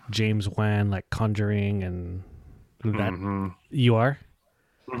James Wan, like Conjuring and that. Mm-hmm. You are?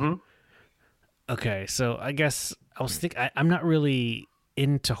 Mm-hmm. Okay, so I guess I was thinking I'm not really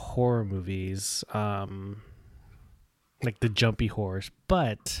into horror movies, like the jumpy horrors,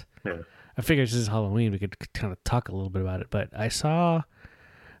 but yeah. I figured this is Halloween, we could kind of talk a little bit about it. But I saw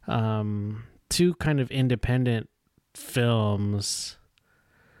 2 kind of independent films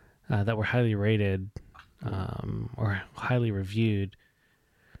that were highly rated or highly reviewed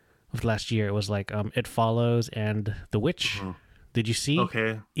of last year. It was like It Follows and The Witch. Mm-hmm. Did you see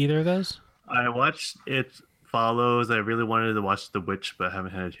either of those? I watched It Follows. I really wanted to watch The Witch, but I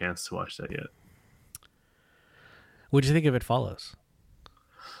haven't had a chance to watch that yet. What did you think of It Follows?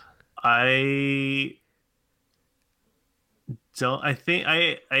 I think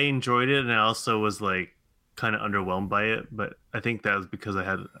I enjoyed it, and I also was like kind of underwhelmed by it, but I think that was because I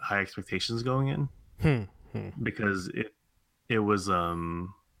had high expectations going in. Because it was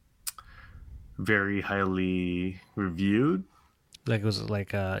very highly reviewed. Like it was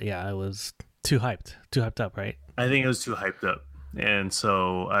like it was too hyped up, right? I think it was too hyped up, and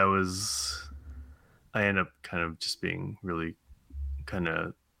so I ended up kind of just being really kind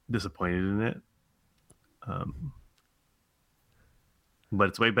of disappointed in it. But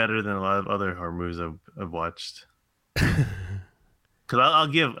it's way better than a lot of other horror movies I've watched. Because I'll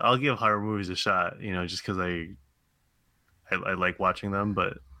give horror movies a shot, just because I like watching them.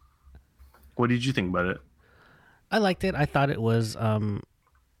 But what did you think about it? I liked it. I thought it was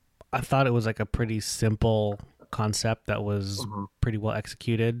like a pretty simple concept that was pretty well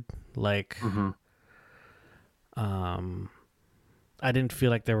executed. Like, I didn't feel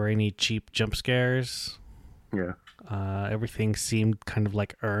like there were any cheap jump scares. Yeah. Everything seemed kind of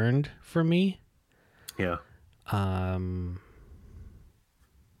like earned for me. Yeah. And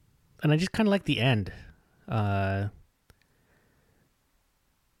I just kind of like the end. It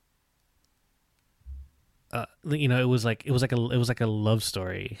was like a love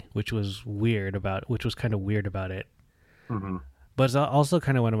story, which was kind of weird about it. Mm-hmm. But it's also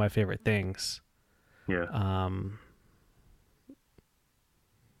kind of one of my favorite things. Yeah.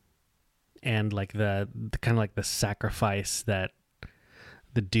 And like the kind of like the sacrifice that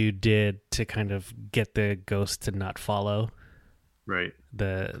the dude did to kind of get the ghost to not follow, right,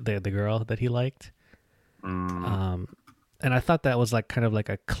 the girl that he liked. And I thought that was like kind of like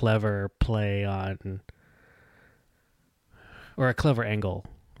a clever play on, or a clever angle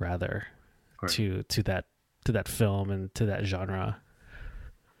rather, right, to that film and to that genre.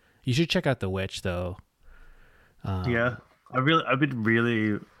 You should check out The Witch though. Yeah, I've been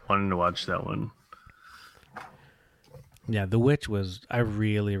really wanting to watch that one. Yeah, The Witch was I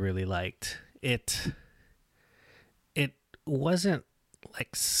really really liked it. It wasn't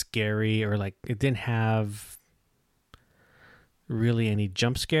like scary or like it didn't have really any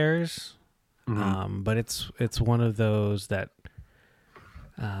jump scares. Hmm. But it's one of those that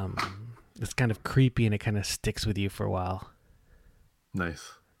it's kind of creepy and it kind of sticks with you for a while,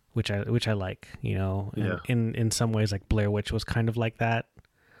 Nice. which I like. You know, and Yeah. in some ways, like Blair Witch was kind of like that.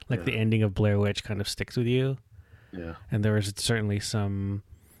 Like Yeah. the ending of Blair Witch kind of sticks with you, Yeah. and there was certainly some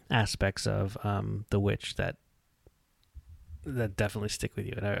aspects of The Witch that definitely stick with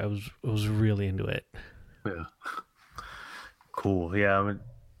you, and I was really into it. Yeah. Cool. Yeah.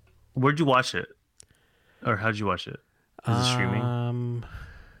 Where'd you watch it, or how'd you watch it? Is it streaming? Um,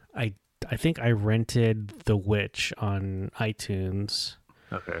 I I think I rented The Witch on iTunes.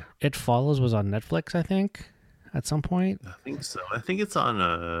 Okay. It Follows was on Netflix, I think, at some point. I think so. I think it's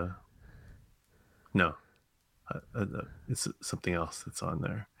on. No, it's something else that's on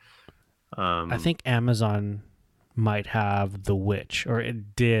there. I think Amazon might have The Witch, or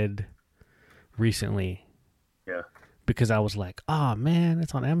it did recently, Yeah. because I was like, oh man,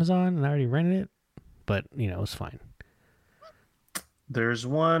 it's on Amazon and I already rented it. But, it's fine. There's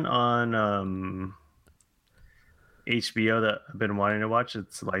one on HBO that I've been wanting to watch.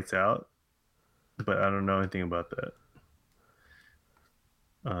 It's Lights Out, but I don't know anything about that.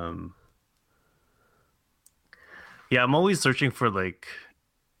 Um, yeah, I'm always searching for like.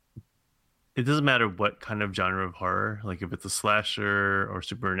 It doesn't matter what kind of genre of horror, like if it's a slasher or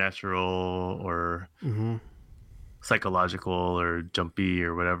supernatural or Mm-hmm. psychological or jumpy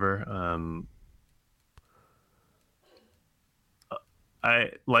or whatever.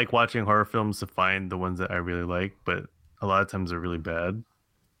 I like watching horror films to find the ones that I really like, but a lot of times they're really bad.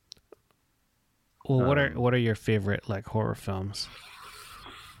 Well, what are Um, what are your favorite like horror films?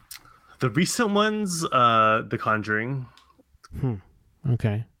 the recent ones, The Conjuring, Hmm.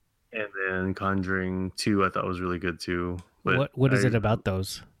 Okay. and then Conjuring 2, I thought was really good too. But What is it about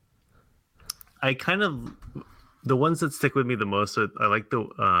those? I kind of the ones that stick with me the most. I like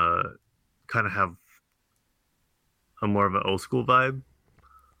the kind of have a more of an old school vibe.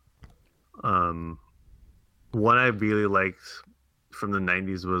 Um, One I really liked from the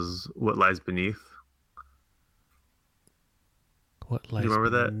 '90s was What Lies Beneath. What Do you lies remember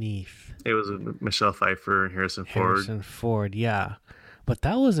that? beneath? It was with Michelle Pfeiffer and Harrison Ford. Harrison Ford, yeah. But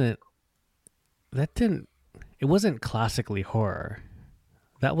that didn't it wasn't classically horror.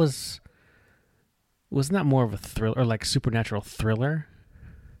 That wasn't that more of a thriller or like supernatural thriller?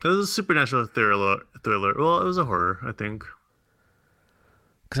 It was a supernatural thriller. Thriller. Well, it was a horror, I think.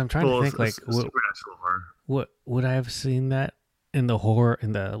 Because I'm trying to Well, think like a supernatural horror. what would I have seen that in the horror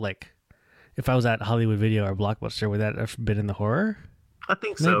in the like if I was at Hollywood Video or Blockbuster, would that have been in the horror? I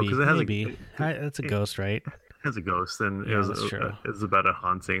think so Maybe, because it has maybe. That's a ghost, right? it has a ghost and Yeah, that's true. it's about a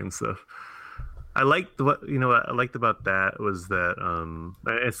haunting and stuff. I liked what I liked about that was that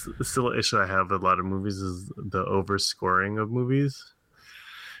it's still an issue I have with a lot of movies is the overscoring of movies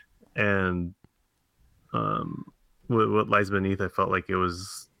and what lies beneath. I felt like it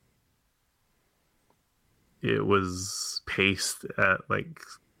was paced at like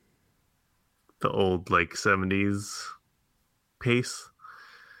the old like 70s pace,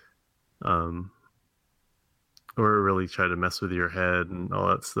 um or really try to mess with your head and all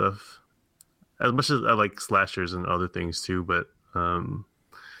that stuff. As much as I like slashers and other things too, but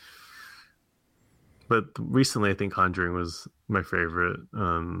recently I think Conjuring was my favorite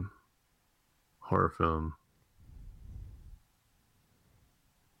horror film.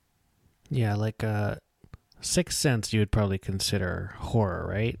 Yeah, like Sixth Sense you would probably consider horror,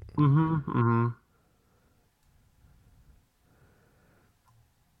 right? Mm-hmm. Mm-hmm.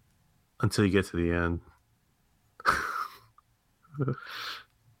 Until you get to the end.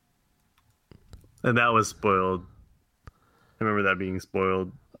 And that was spoiled. I remember that being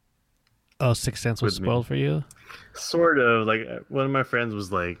spoiled Oh, Sixth Sense was with me. spoiled for you? Sort of. Like one of my friends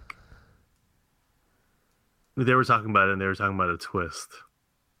was like, they were talking about it and they were talking about a twist.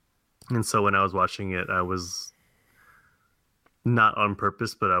 And so when I was watching it, I was not on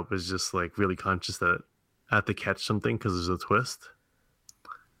purpose, but I was just like really conscious that I have to catch something because there's a twist.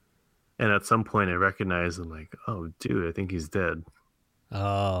 And at some point I recognized, I'm like, oh, dude, I think he's dead.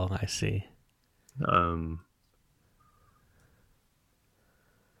 Oh, I see. Um,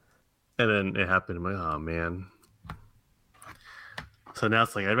 and then it happened. I'm like, oh, man. So now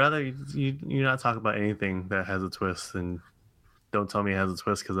it's like, I'd rather you not talk about anything that has a twist and don't tell me it has a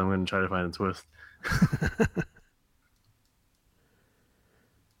twist because I'm going to try to find a twist.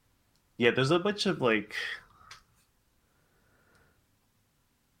 Yeah, there's a bunch of like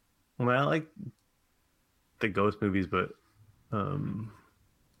Well, I like the ghost movies, but um,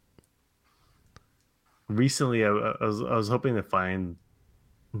 recently I was hoping to find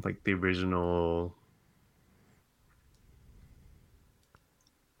like the original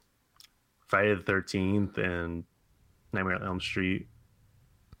Friday the 13th and Nightmare on Elm Street,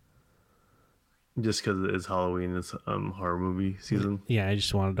 just because it's Halloween, it's horror movie season. Yeah, I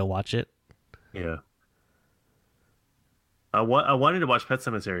just wanted to watch it. Yeah, I wanted to watch Pet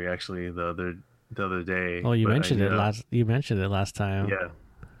Cemetery actually the other day. Oh, you but mentioned I, it last. You mentioned it last time. Yeah.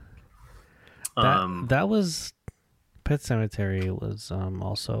 That was Pet Cemetery was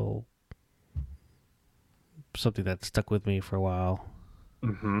also something that stuck with me for a while.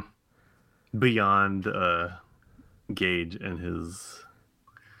 hmm Beyond Gage and his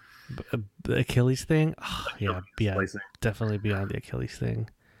The Achilles thing. Oh, yeah, splicing. definitely beyond the Achilles thing.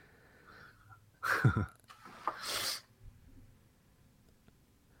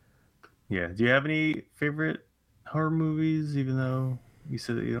 Yeah. Do you have any favorite horror movies? Even though you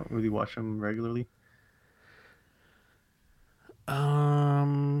said that you don't really watch them regularly.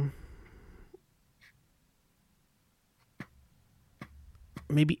 Um,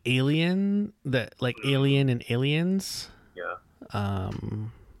 maybe Alien. That like Alien and Aliens. Yeah.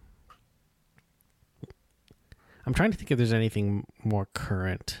 Um, I'm trying to think if there's anything more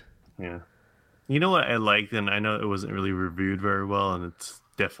current. Yeah. You know what I liked, and I know it wasn't really reviewed very well, and it's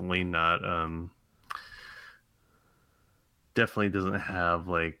definitely not. Definitely doesn't have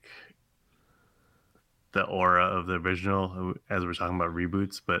like the aura of the original, as we're talking about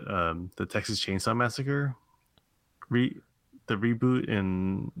reboots. But the Texas Chainsaw Massacre, re the reboot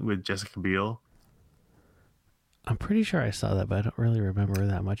in with Jessica Biel. I'm pretty sure I saw that, but I don't really remember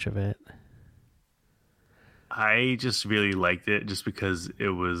that much of it. I just really liked it, just because it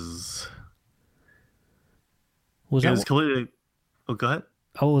was. Was It that was completely. Oh, go ahead.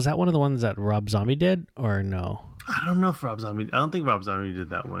 was that one of the ones that Rob Zombie did or no? I don't know if Rob Zombie. I don't think Rob Zombie did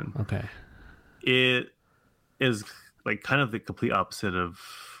that one. Okay. It is like kind of the complete opposite of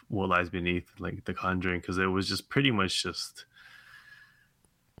What Lies Beneath, like The Conjuring, because it was just pretty much just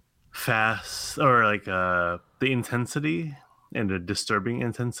fast, or like the intensity and the disturbing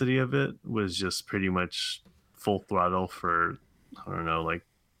intensity of it was just pretty much full throttle for, I don't know, like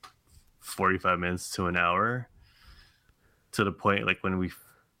 45 minutes to an hour, to the point like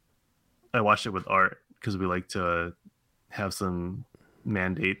I watched it with Art because we like to have some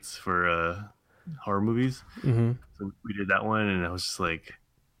mandates for horror movies. Mm-hmm. So we did that one, and I was just like,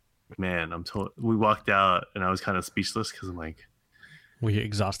 man, we walked out and I was kind of speechless, because I'm like, Were you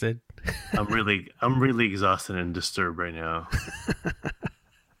exhausted? I'm really exhausted and disturbed right now.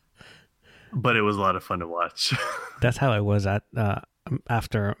 But it was a lot of fun to watch. That's how I was at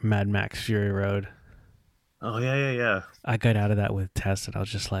after Mad Max Fury Road. Oh yeah. I got out of that with Tess, and I was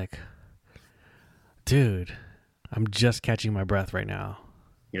just like, dude, I'm just catching my breath right now.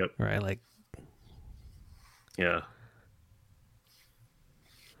 Yep. Right? Like, Yeah.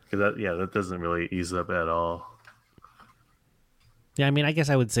 That doesn't really ease up at all. yeah, I mean, I guess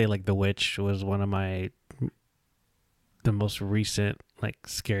I would say like The Witch was one of the most recent like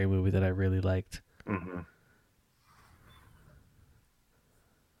scary movie that I really liked. Mm-hmm.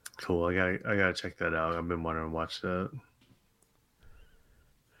 Cool. I gotta check that out. I've been wanting to watch that.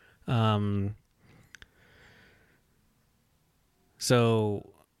 So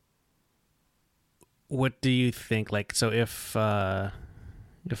what do you think? Like, so if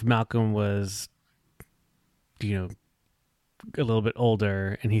Malcolm was, you know, a little bit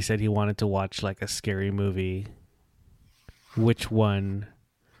older and he said he wanted to watch like a scary movie, which one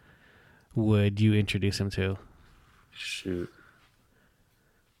would you introduce him to? Shoot.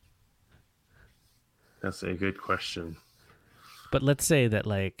 That's a good question. But let's say that,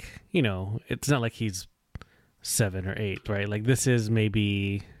 like, you know, it's not like he's 7 or 8, right? Like, this is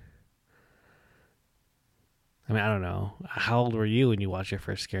maybe, I mean, I don't know. How old were you when you watched your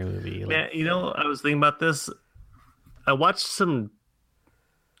first scary movie? Like, Man, I was thinking about this. I watched some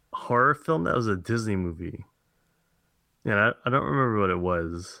horror film that was a Disney movie. And I don't remember what it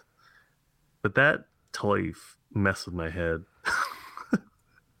was. But that totally messed with my head.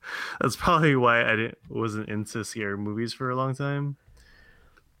 That's probably why I wasn't into scary movies for a long time.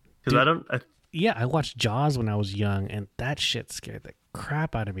 Because yeah, I watched Jaws when I was young, and that shit scared the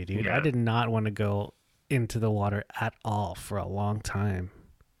crap out of me, dude. Yeah. I did not want to go into the water at all for a long time.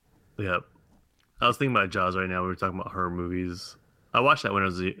 Yep. I was thinking about Jaws right now. We were talking about horror movies. I watched that when I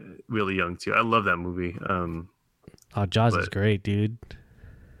was really young too. I love that movie. Oh, Jaws is great, dude.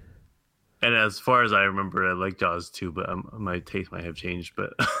 And as far as I remember, I like Jaws too, but my taste might have changed.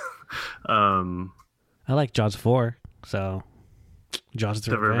 But I like Jaws 4, so Jaws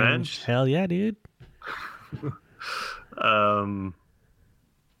the The Revenge. Revenge? Hell yeah, dude. Um,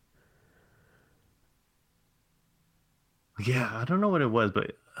 yeah, I don't know what it was,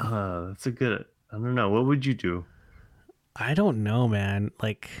 but that's a good. I don't know. What would you do? I don't know, man.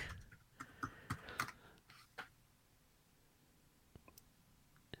 Like,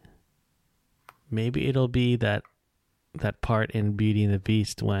 maybe it'll be that part in Beauty and the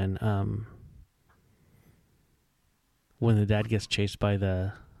Beast when the dad gets chased by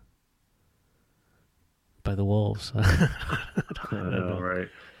the wolves. I don't know. Right.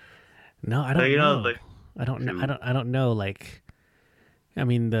 No, I don't know. Like, I don't know. shoot. I don't know. Like, I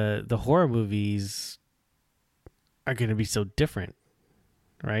mean, the horror movies are going to be so different,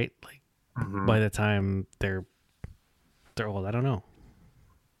 right? Like, Mhm. by the time they're old, I don't know.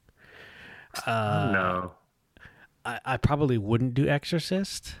 I don't Uh, know. I probably wouldn't do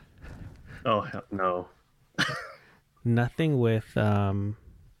Exorcist. Oh hell no. Nothing with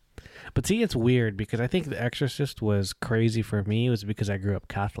but see, it's weird because I think The Exorcist was crazy for me. It was because I grew up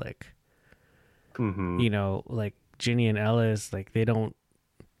Catholic. Hmm. You know, like Ginny and Ellis, like I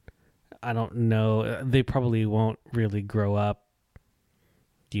don't know, they probably won't really grow up,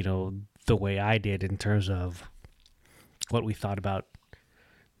 you know, the way I did in terms of what we thought about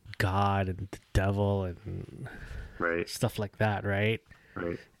God and the devil and Right. stuff like that, right?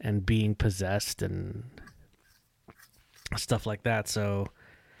 Right. And being possessed and stuff like that. So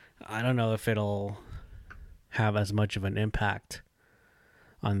I don't know if it'll have as much of an impact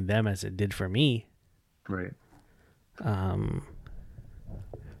on them as it did for me. Right. Um,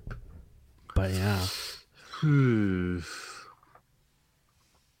 but yeah, Hmm.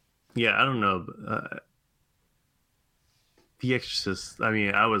 Yeah, I don't know. The Exorcist. I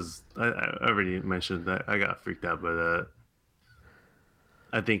mean, I already mentioned that I got freaked out by that.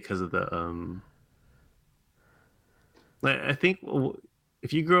 I think because of the I think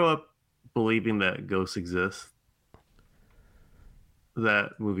if you grow up believing that ghosts exist,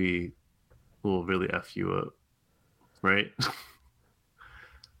 that movie will really f you up, right?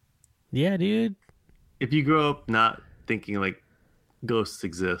 yeah, dude. If you grow up not thinking like ghosts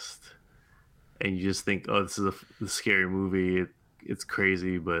exist, and you just think, oh, this is a scary movie, it's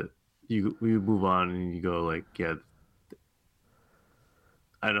crazy, but you move on and you go like, yeah,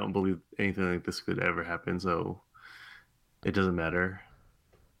 I don't believe anything like this could ever happen, so it doesn't matter.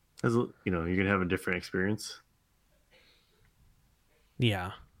 As you're gonna have a different experience.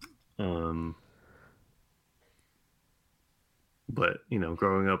 Yeah, Um, but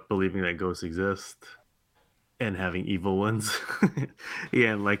growing up believing that ghosts exist and having evil ones, yeah,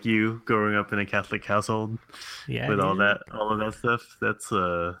 and like you growing up in a Catholic household yeah, with dude. all of that stuff, that's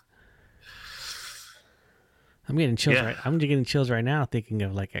I'm getting chills yeah, right. I'm getting chills right now thinking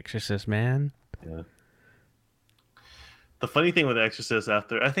of like Exorcist, man. yeah. The funny thing with The Exorcist,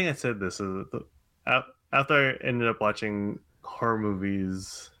 after I think I said this, after I ended up watching horror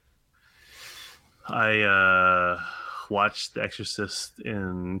movies, I watched The Exorcist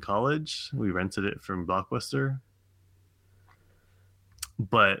in college. We rented it from Blockbuster,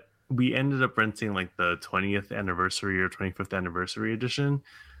 but we ended up renting like the 20th anniversary or 25th anniversary edition,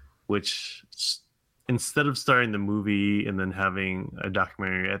 which instead of starting the movie and then having a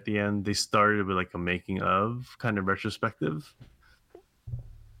documentary at the end, they started with like a making of kind of retrospective.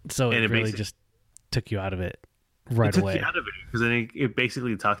 So And it it really basically just took you out of it it right took you away. out of it because then it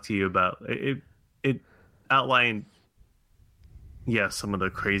basically talked to you about it outlined, yeah, some of the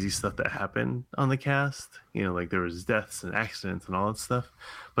crazy stuff that happened on the cast, like there was deaths and accidents and all that stuff,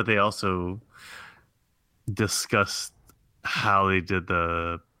 but they also discussed how they did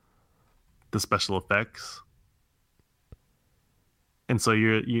the special effects. And so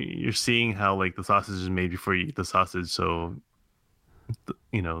you're seeing how like the sausage is made before you eat the sausage, so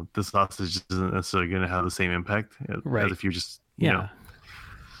the sausage isn't necessarily going to have the same impact as Right. if you just Yeah.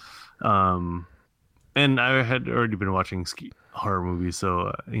 um and I had already been watching horror movies,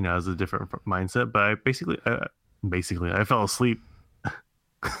 so it was a different mindset. But I fell asleep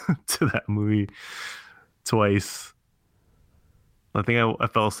to that movie twice. I think I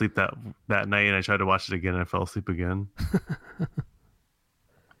fell asleep that night, and I tried to watch it again, and I fell asleep again.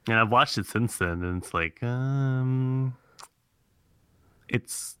 And I've watched it since then, and it's like,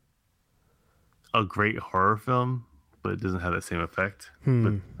 it's a great horror film, but it doesn't have that same effect. But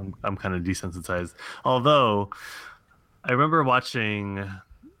Hmm. I'm kind of desensitized. Although I remember watching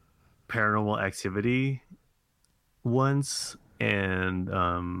Paranormal Activity once, and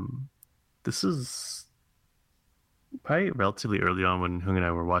this is probably relatively early on when Hung and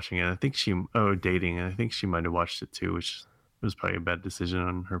I were watching it. I think dating, and I think she might have watched it too, which was probably a bad decision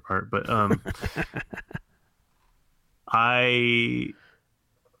on her part. But I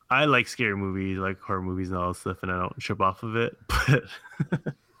I like scary movies, like horror movies and all that stuff, and I don't trip off of it. But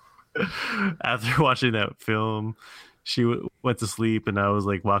after watching that film, she went to sleep, and I was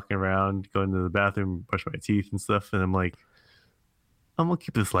like walking around, going to the bathroom, brush my teeth and stuff, and I'm like, I'm gonna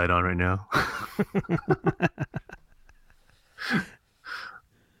keep this light on right now.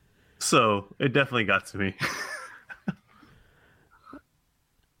 So it definitely got to me.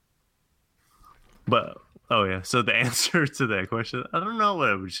 But oh yeah, so the answer to that question, I don't know what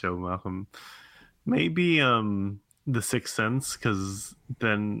I would show Malcolm. Maybe The Sixth Sense, because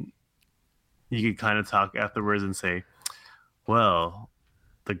then you could kind of talk afterwards and say, well,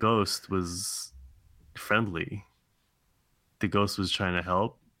 the ghost was friendly. The ghost was trying to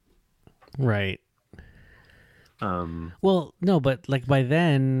help. Right. Um, Well, no, but like by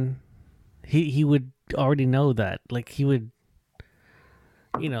then, he would already know that. Like he would,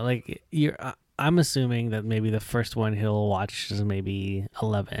 like I'm assuming that maybe the first one he'll watch is maybe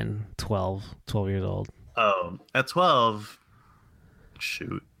 11, 12 years old. oh, at 12,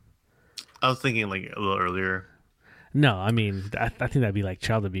 shoot. I was thinking like a little earlier. No, I mean, I think that'd be like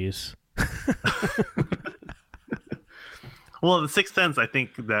child abuse. Well, The Sixth Sense, I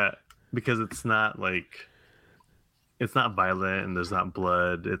think that because it's not violent and there's not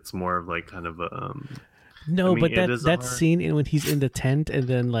blood. It's more of like kind of a No, I mean, but it is a that horror. scene when he's in the tent and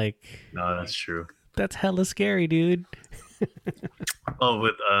then like No, that's true. that's hella scary, dude. Oh,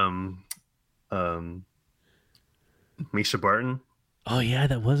 with um Misha Barton. Oh yeah,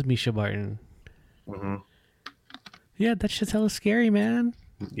 that was Misha Barton. Hmm. Yeah, that shit's hella scary, man.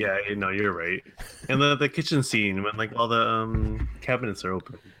 Yeah, no, you're right. And the kitchen scene when like all the cabinets are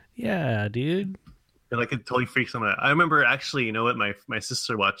open. Yeah, dude. And like it totally freaks them out. I remember actually, you know what, my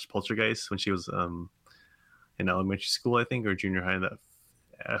sister watched Poltergeist when she was in elementary school, I think, or junior high, and that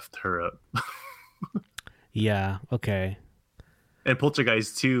effed her up. Yeah, okay. And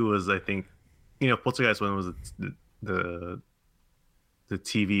Poltergeist 2 was, I think, Poltergeist 1 was the the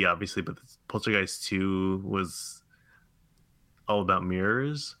TV, obviously, but Poltergeist 2 was all about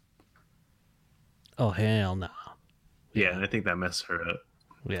mirrors. Oh hell no. Yeah, and I think that messed her up.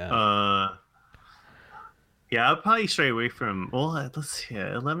 Yeah. Yeah, I'll probably stray away from, well, let's see,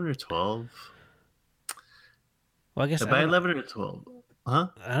 11 or 12. Well, I guess By 11 or 12. Huh?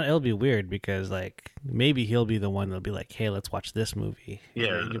 it'll be weird because like maybe he'll be the one that'll be like, "Hey, let's watch this movie."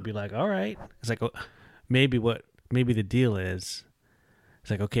 Yeah. And you'll be like, "All right." It's like maybe the deal is,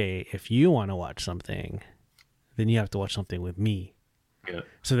 it's like, okay, if you want to watch something, then you have to watch something with me. Yeah.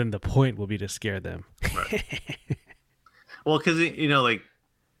 So then the point will be to scare them. Right. Well, because, like,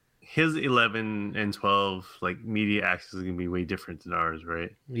 his 11 and 12, like, media access is going to be way different than ours,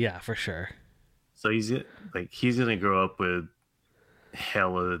 right? Yeah, for sure. So he's going to grow up with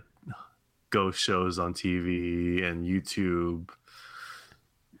hella ghost shows on TV and YouTube.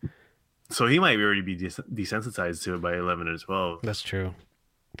 So he might already be desensitized to it by 11 or 12. That's true.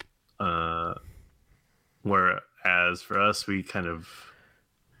 Whereas for us, we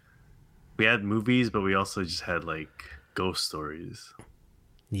had movies, but we also just had like ghost stories.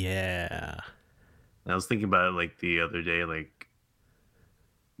 Yeah. And I was thinking about it like the other day, like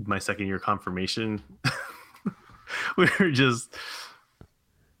my second year confirmation. We were just,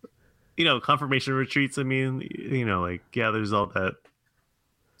 confirmation retreats. I mean, like, yeah, there's all that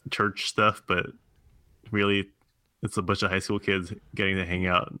church stuff, but really it's a bunch of high school kids getting to hang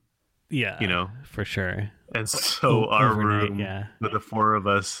out. Yeah. For sure. And so our Overnight, room, yeah. with the four of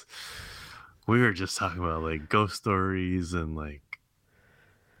us, we were just talking about like ghost stories and like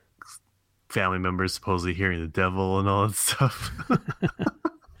family members supposedly hearing the devil and all that stuff.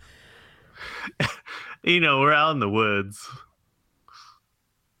 We're out in the woods.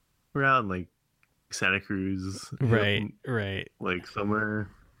 We're out in like Santa Cruz. Right. Like somewhere.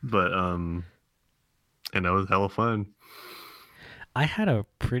 But and that was hella fun. I had a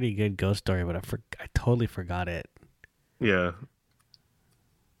pretty good ghost story, but I totally forgot it. Yeah.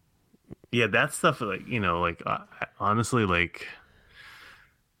 Yeah, that stuff, like, like, honestly, like,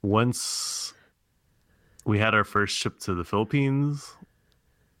 once we had our first trip to the Philippines,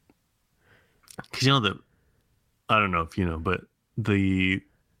 because, I don't know if you know, but the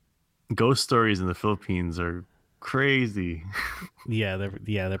ghost stories in the Philippines are crazy. Yeah, they're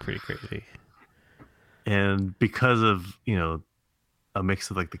pretty crazy. And because of, a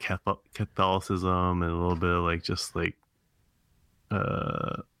mix of, like, the Catholicism and a little bit of, like, just, like,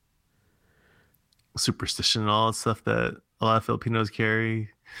 superstition and all that stuff that a lot of Filipinos carry,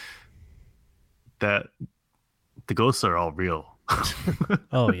 that the ghosts are all real.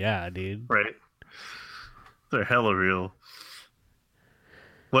 Oh yeah, dude. Right? They're hella real.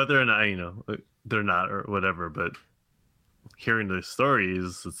 Whether or not, they're not or whatever, but hearing the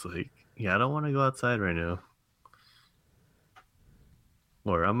stories, it's like, yeah, I don't want to go outside right now.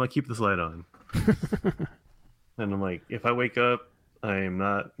 Or I'm gonna keep this light on. And I'm like, if I wake up, I am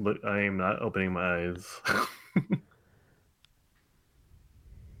not opening my eyes.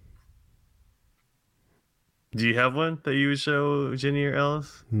 Do you have one that you would show Jenny or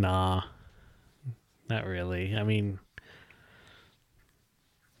Alice? Nah, not really. I mean,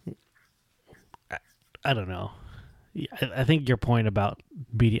 I don't know. I think your point about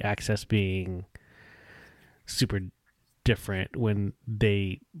media access being super different when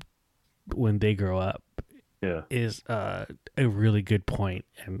they grow up Yeah. is a really good point,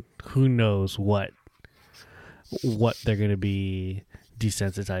 and who knows what they're going to be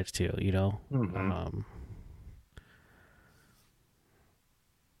desensitized to, you know? Mm-hmm.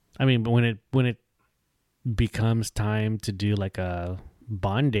 I mean, but when it becomes time to do like a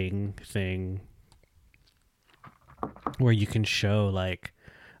bonding thing where you can show like,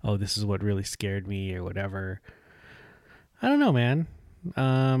 oh, this is what really scared me or whatever. I don't know, man.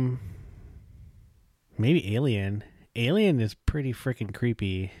 Maybe Alien. Alien is pretty freaking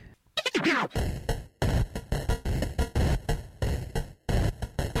creepy.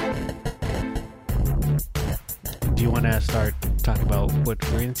 Do you want to start talking about what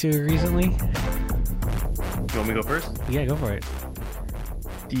we're into recently? You want me to go first? Yeah, go for it.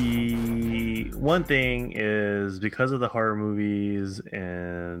 The one thing is, because of the horror movies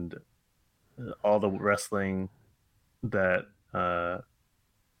and all the wrestling that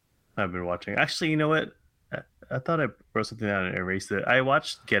I've been watching. Actually, you know what? I thought I wrote something down and erased it. I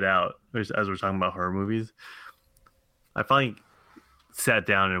watched Get Out as we're talking about horror movies. I finally sat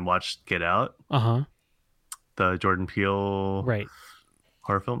down and watched Get Out. Uh-huh. The Jordan Peele Right.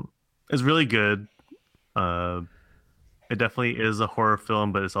 horror film. It's really good. It definitely is a horror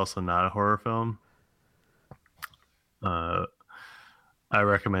film, but it's also not a horror film. I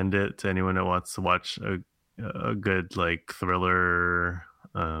recommend it to anyone that wants to watch a good like thriller.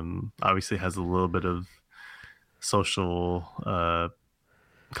 Obviously has a little bit of social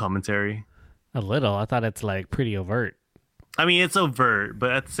commentary. A little. I thought it's like pretty overt. I mean, it's overt,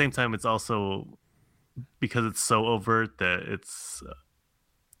 but at the same time, it's also, because it's so overt that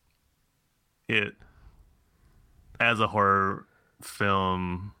it as a horror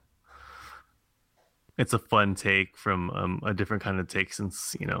film, it's a fun take from a different kind of take,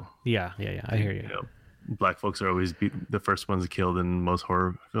 since Yeah. I hear you. Black folks are always the first ones killed in most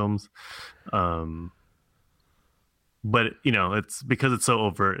horror films. But it's because it's so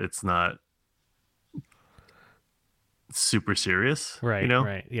overt, it's not super serious, Right.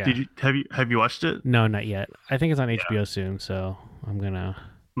 Right. Yeah. Have you watched it? No, not yet. I think it's on HBO soon, so I'm gonna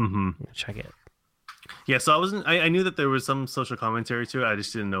check it. Yeah, so I knew that there was some social commentary to it. I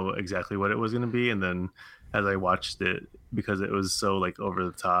just didn't know exactly what it was going to be. And then as I watched it, because it was so like over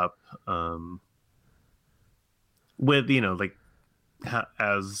the top, with like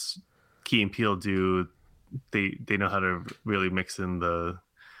as Key and Peele do, they know how to really mix in the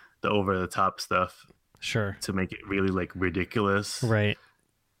over the top stuff, Sure, to make it really like ridiculous, right?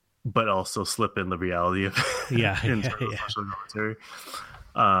 But also slip in the reality of Yeah, in terms of social commentary.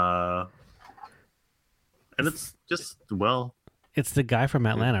 And it's just, it's the guy from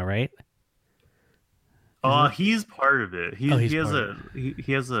Atlanta, right? He's part of it. He has a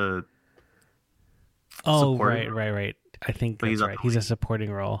right. I think that's right. He's a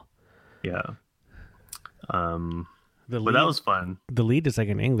supporting role. Yeah. But that was fun. The lead is like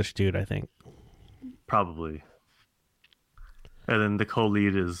an English dude, I think. Probably. And then the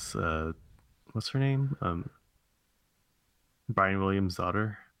co-lead is what's her name? Brian Williams'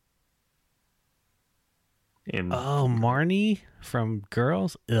 daughter. Marnie from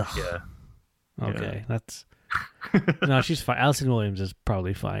Girls? Ugh. Yeah. Okay, that's... No, she's fine. Allison Williams is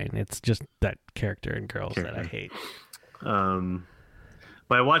probably fine. It's just that character in Girls that I hate. But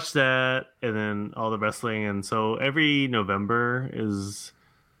I watched that, and then all the wrestling, and so every November is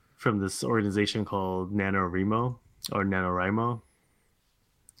from this organization called NaNoWriMo,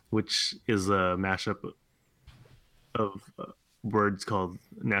 which is a mashup of words called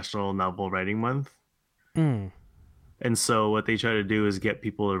National Novel Writing Month. Mm. And so what they try to do is get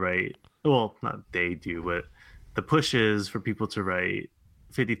people to write, well, not they do, but the push is for people to write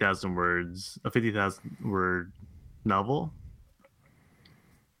 50,000 words, a 50,000 word novel.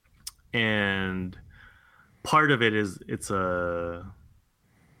 And part of it is it's a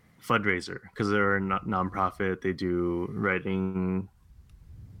fundraiser, because they're a nonprofit. They do writing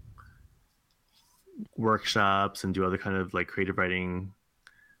workshops and do other kind of like creative writing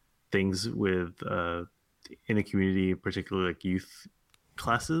things with in the community, particularly like youth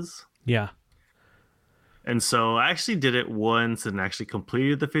classes. Yeah. And so I actually did it once and actually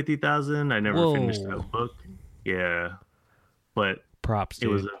completed the 50,000. I never finished Whoa. that book. Yeah, but Props, it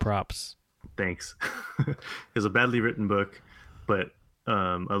was dude. Props. thanks. It was a badly written book, but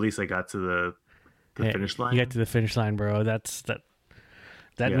at least I got to the Hey, finish you got line. to the finish line, bro. That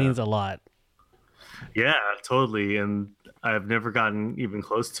Yeah. means a lot. Yeah, totally. And I've never gotten even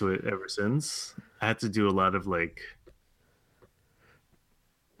close to it ever since. I had to do a lot of like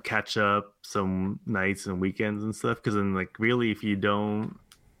catch up some nights and weekends and stuff. Because then, like, really, if you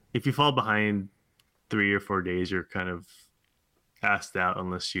fall behind 3 or 4 days, you're kind of asked out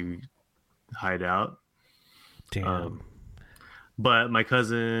unless you hide out. Damn. Um, but my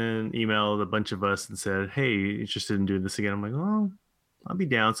cousin emailed a bunch of us and said, "Hey, interested in doing this again?" I'm like, "Oh, I'll be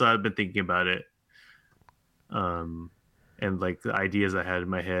down." So I've been thinking about it. Um, and like the ideas I had in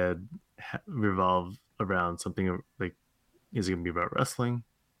my head revolve around something like, is it going to be about wrestling?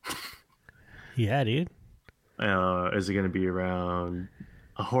 Yeah, dude. Is it going to be around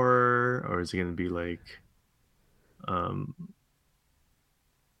a horror, or is it going to be like um,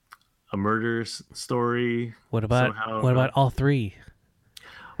 a murder story somehow? What about all three?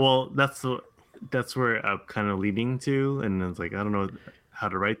 Well, that's where I'm kind of leading to, and it's like I don't know how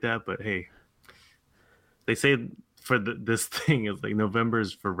to write that, but hey, they say for this thing is like November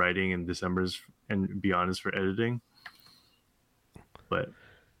is for writing and December's and beyond is for editing. But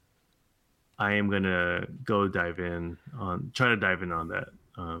I am gonna try to dive in on that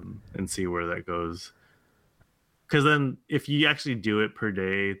and see where that goes. Because then, if you actually do it per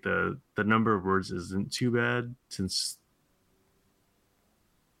day, the number of words isn't too bad since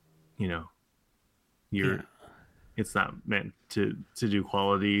you know Yeah. you're it's not meant to do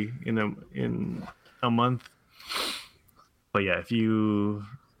quality in a month. But yeah, if you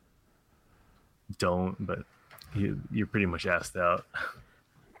don't, but you're pretty much asked out.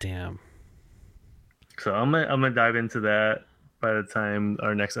 Damn. So I'm gonna dive into that by the time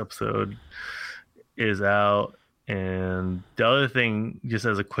our next episode is out. And the other thing, just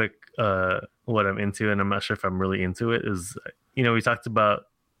as a quick what I'm into, and I'm not sure if I'm really into it, is we talked about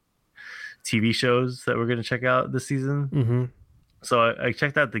TV shows that we're gonna check out this season. Mm-hmm. So I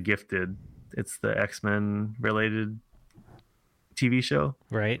checked out The Gifted. It's the X-Men related TV show,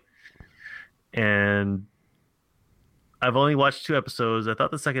 Right. and I've only watched 2 episodes. I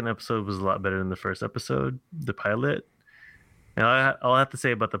thought the second episode was a lot better than the first episode, the pilot. And all I have to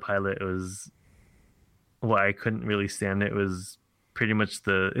say about the pilot was why I couldn't really stand it was pretty much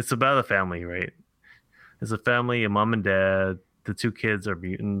it's about a family, right? It's a family, a mom and dad. The two kids are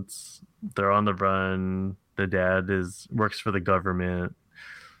mutants. They're on the run. The dad works for the government,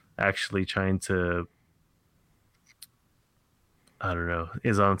 actually trying to, I don't know,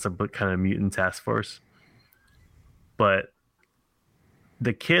 is on some kind of mutant task force. But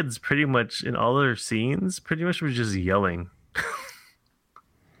the kids pretty much in all their scenes pretty much was just yelling.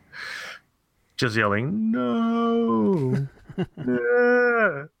 Just yelling, no,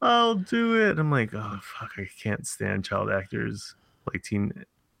 yeah, I'll do it. I'm like, oh fuck, I can't stand child actors,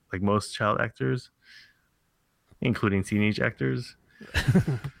 like most child actors, including teenage actors.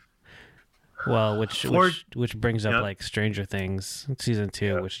 Well, For which brings up yeah, like Stranger Things season 2,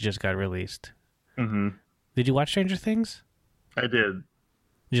 yeah, which just got released. mm-hmm. Did you watch Stranger Things? I did,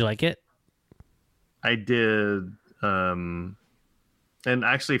 Did you like it? I did, and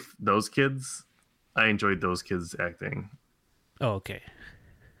actually, those kids, I enjoyed those kids acting, Oh, okay.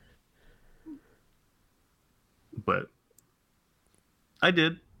 but I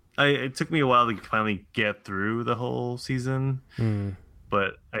did. It took me a while to finally get through the whole season, Hmm.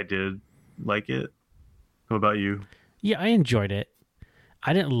 but I did like it. What about you? Yeah, I enjoyed it.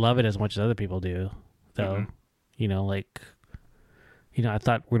 I didn't love it as much as other people do, though. Mm-hmm. Like, I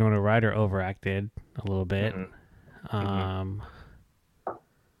thought Winona Ryder overacted a little bit. Mm-hmm. Um,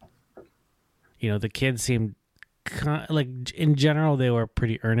 the kids seemed like, in general, they were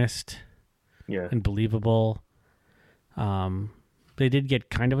pretty earnest Yeah. and believable. They did get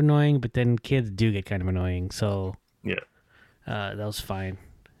kind of annoying, but then kids do get kind of annoying, so Yeah. that was fine.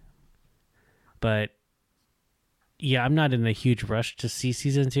 But yeah, I'm not in a huge rush to see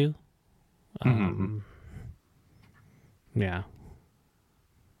season 2. Mm-hmm. Yeah,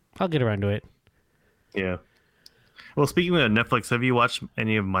 I'll get around to it. Yeah. Well, speaking of Netflix, have you watched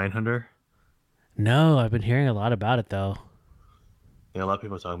any of Mindhunter? No, I've been hearing a lot about it though. Yeah, a lot of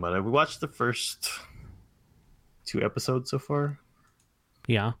people are talking about it. We watched the first 2 episodes so far.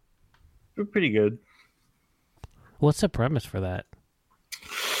 Yeah. They're pretty good. What's the premise for that?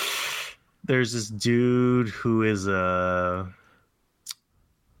 There's this dude who is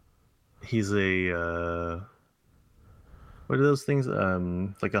he's a what are those things?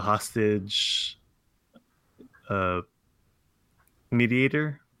 Like a hostage a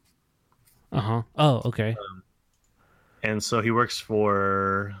mediator. Uh-huh. Oh, okay. And so he works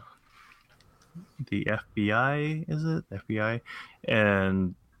for the FBI, is it? FBI.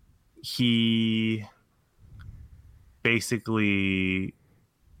 And he basically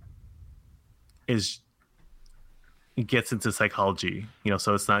is gets into psychology,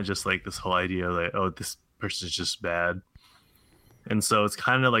 so it's not just like this whole idea that, oh, this person's just bad. And so it's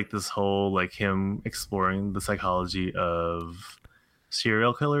kind of like this whole, like, him exploring the psychology of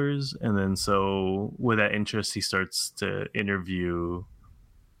serial killers. And then so with that interest, he starts to interview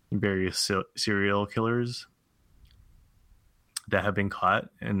various serial killers that have been caught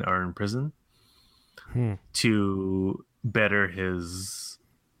and are in prison to better his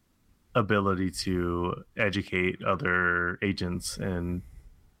ability to educate other agents and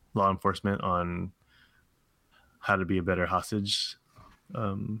law enforcement on how to be a better hostage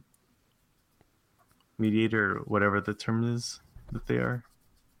mediator, or whatever the term is that they are.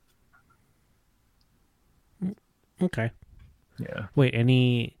 Okay. Yeah. Wait,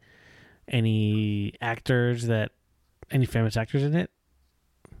 any actors any famous actors in it?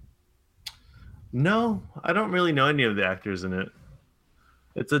 No, I don't really know any of the actors in it.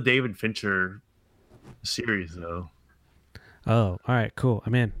 It's a David Fincher series, though. Oh, all right, cool.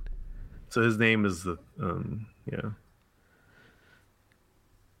 I'm in. So his name is the yeah.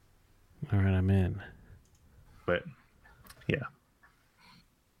 All right, I'm in. But yeah,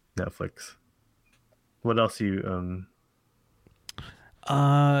 Netflix. What else you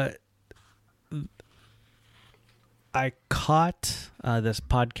I caught this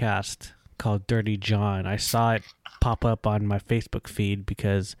podcast called Dirty John. I saw it pop up on my Facebook feed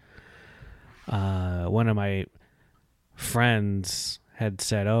because one of my friends had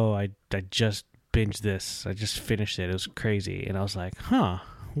said, "Oh, I just binged this. I just finished it. It was crazy." And I was like, "Huh,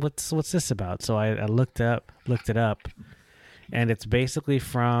 what's this about?" So I looked it up, and it's basically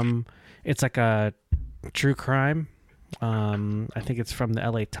it's like a true crime. I think it's from the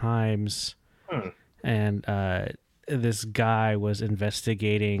LA Times, and this guy was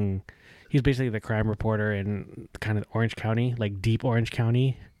investigating. He's basically the crime reporter in kind of Orange County, like deep Orange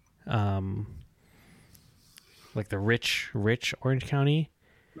County, like the rich Orange County.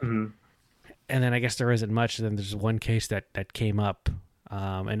 mm-hmm. And then I guess there isn't much. Then there's one case that came up,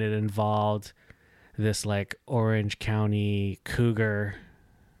 and it involved this like Orange County cougar,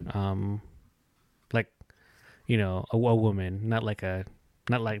 like, a woman, not like an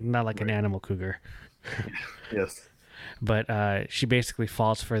animal cougar. Yes. But she basically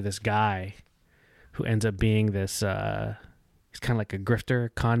falls for this guy who ends up being this, he's kind of like a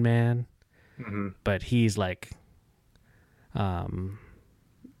grifter, con man, but he's like,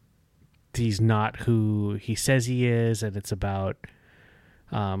 he's not who he says he is, and it's about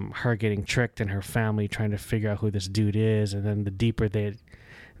her getting tricked and her family trying to figure out who this dude is. And then the deeper they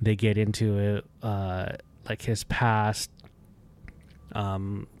get into it, like his past,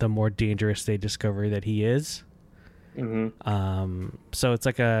 the more dangerous they discover that he is. So it's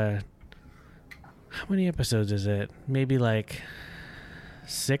like how many episodes is it? Maybe like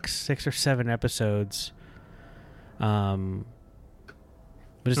six or seven episodes. But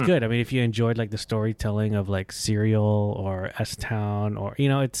it's good. I mean, if you enjoyed like the storytelling of like Serial or S-Town, or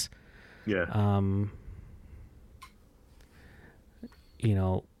it's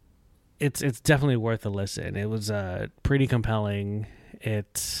it's definitely worth a listen. It was pretty compelling.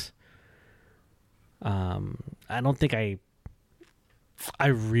 It's I don't think I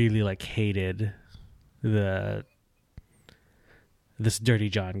really like hated this Dirty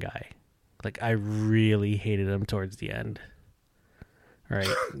John guy. Like, I really hated him towards the end. Right?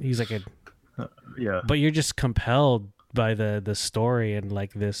 He's like yeah. But you're just compelled by the story and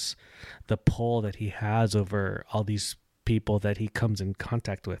like the pull that he has over all these people that he comes in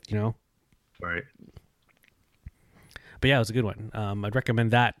contact with, Right. But yeah, it was a good one. I'd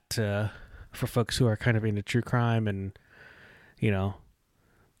recommend that for folks who are kind of into true crime, and I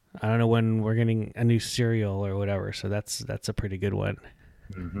don't know when we're getting a new Serial or whatever, so that's a pretty good one.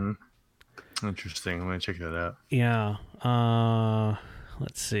 Interesting. I'm gonna check that out. Yeah.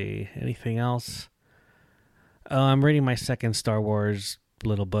 Let's see. Anything else? I'm reading my second Star Wars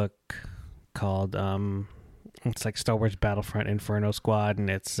little book called it's like Star Wars Battlefront Inferno Squad, and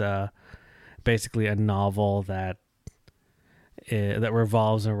it's basically a novel that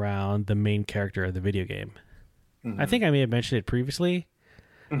revolves around the main character of the video game. I think I may have mentioned it previously,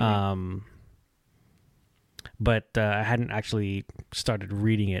 but I hadn't actually started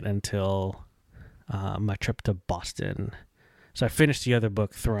reading it until my trip to Boston. So I finished the other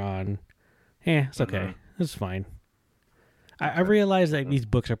book, Thrawn. It's okay. It's fine. I realize that these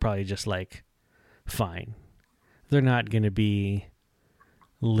books are probably just like fine. they're not going to be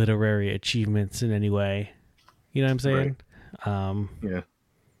literary achievements in any way. You know what I'm saying? Right. Yeah.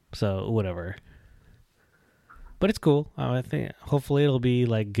 So whatever. But it's cool. I think hopefully it'll be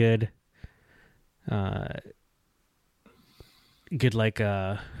like good, good like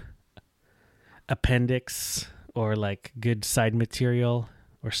appendix or like good side material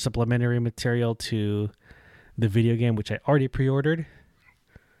or supplementary material to the video game, which I already pre-ordered.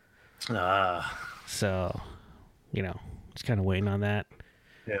 So, just kind of waiting on that.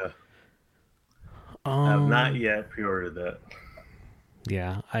 Yeah. I have not yet pre-ordered that.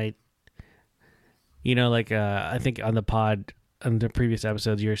 Yeah, I think on the previous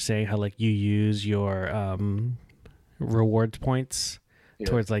episodes, you were saying how like you use your rewards points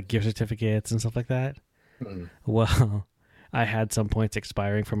towards like gift certificates and stuff like that. Well, I had some points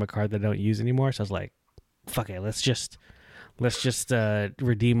expiring from a card that I don't use anymore, so I was like, fuck it, let's just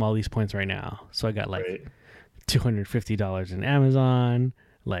redeem all these points right now. So I got like $250 in Amazon,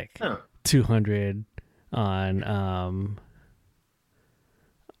 like $200 on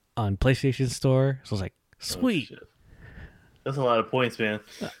PlayStation Store. So I was like, sweet. Oh, that's a lot of points, man.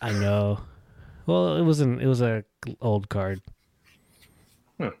 I know. Well, it was a old card.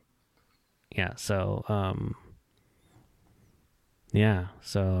 Yeah, so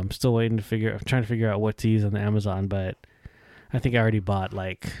so I'm still waiting I'm trying to figure out what to use on the Amazon, but I think I already bought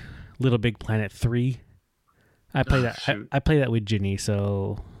like Little Big Planet 3. I play that with Ginny,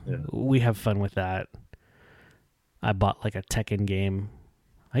 so we have fun with that. I bought like a Tekken game.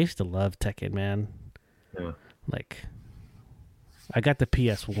 I used to love Tekken, man. Yeah. Like I got the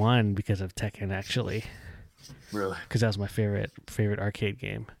PS1 because of Tekken, actually. Really? Because that was my favorite arcade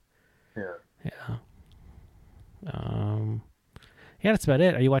game. Yeah. Yeah. That's about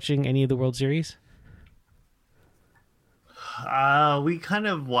it. Are you watching any of the World Series? We kind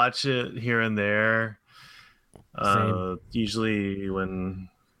of watch it here and there. Usually when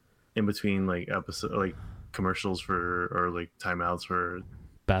in between like commercials or like timeouts for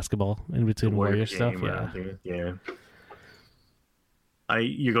basketball in between Warrior stuff. Yeah.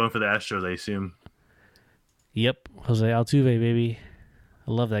 You're going for the Astros, I assume. Yep, Jose Altuve, baby.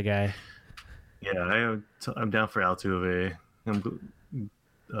 I love that guy. Yeah, I'm down for Altuve.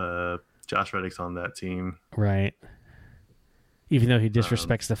 Josh Reddick's on that team, right? Even though he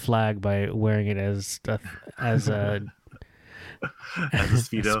disrespects the flag by wearing it as a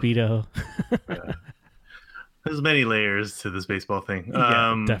speedo. Yeah. There's many layers to this baseball thing.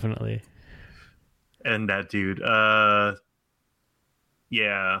 Yeah, definitely. And that dude,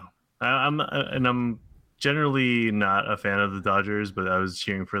 yeah, I'm generally not a fan of the Dodgers, but I was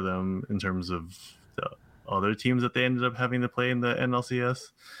cheering for them in terms of the other teams that they ended up having to play in the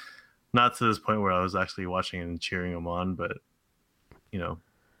NLCS. Not to this point where I was actually watching and cheering them on, but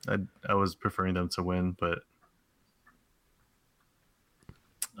I was preferring them to win. But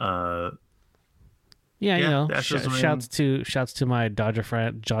shouts to my Dodger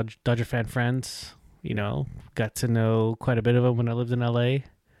fan friends. Got to know quite a bit of them when I lived in LA. Yeah.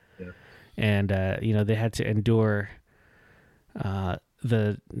 And they had to endure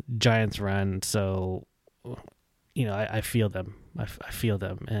the Giants run, so I feel them. I feel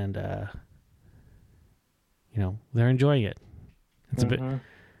them, and they're enjoying it. It's a bit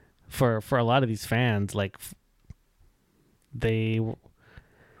for a lot of these fans, like they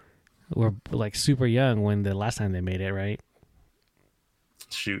were like super young when the last time they made it, right?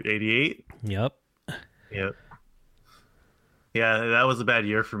 Shoot, 88? Yep. Yeah, that was a bad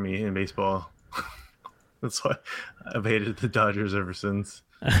year for me in baseball. That's why I've hated the Dodgers ever since.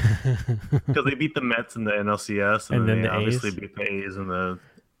 Because they beat the Mets in the NLCS, and then they obviously beat the A's in the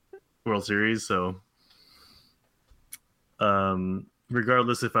World Series. So,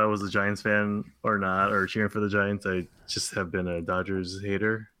 regardless if I was a Giants fan or not, or cheering for the Giants, I just have been a Dodgers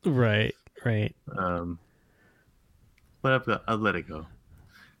hater. Right. But I'll let it go.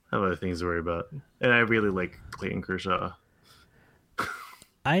 I have other things to worry about. And I really like Clayton Kershaw.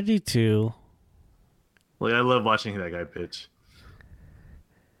 I do too. Like, I love watching that guy pitch.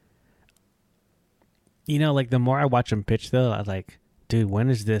 Like the more I watch him pitch, though, I was like, dude, when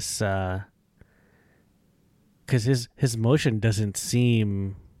is this? Because his motion doesn't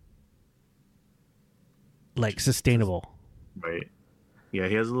seem like sustainable. Right. Yeah,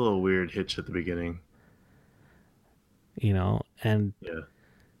 he has a little weird hitch at the beginning. And yeah,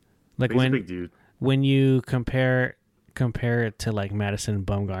 like he's a big dude. When you compare it to like Madison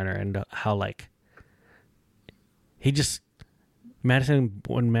Bumgarner and how like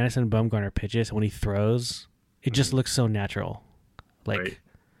when Madison Bumgarner pitches, when he throws, it just looks so natural. Like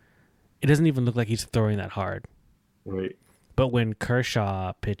it doesn't even look like he's throwing that hard. Right. But when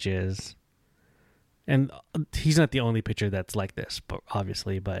Kershaw pitches, And he's not the only pitcher that's like this, but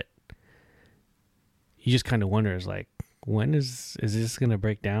obviously, but you just kind of wonder, is like, when is this going to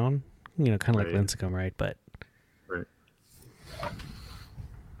break down? You know, kind of like Right. Lincecum, right? But Right.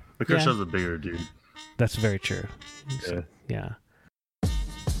 But Kershaw's a bigger dude. that's very true. Yeah. Yeah.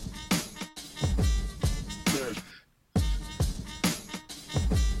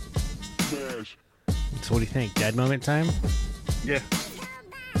 So what do you think? Dad moment time? Yeah.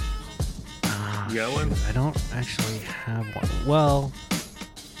 You got one? I don't actually have one. Well,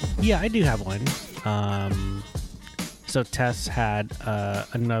 yeah, I do have one. So Tess had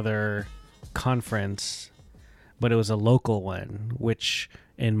another conference, but it was a local one, which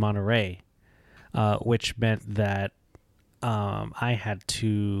in Monterey, which meant that I had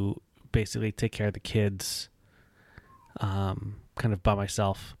to basically take care of the kids kind of by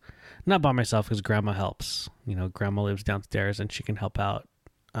myself. Not by myself because Grandma helps. You know, Grandma lives downstairs and she can help out.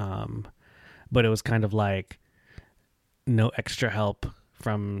 But it was kind of like no extra help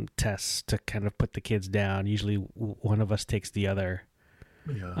from Tess to kind of put the kids down. Usually one of us takes the other.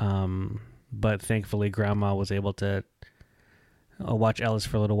 Yeah. But thankfully Grandma was able to watch Ellis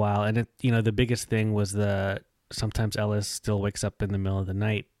for a little while. And, the biggest thing was sometimes Ellis still wakes up in the middle of the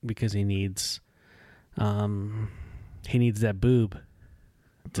night because he needs that boob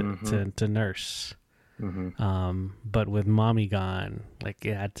to nurse. But with Mommy gone, like,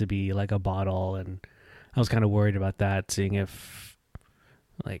 it had to be like a bottle, and I was kind of worried about that, seeing if,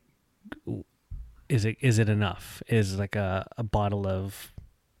 like, is it enough? Is like a bottle of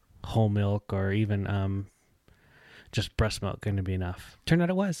whole milk or even just breast milk going to be enough? Turned out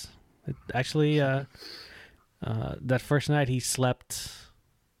it was. Actually, that first night he slept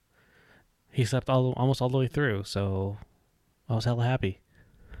almost all the way through, so I was hella happy.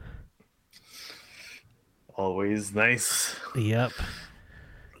 Always nice. Yep.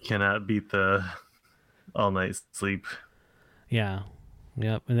 Cannot beat the all night sleep. Yeah.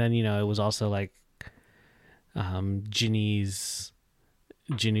 Yep. And then, it was also like Ginny's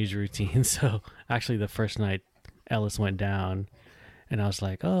routine. So actually the first night Ellis went down and I was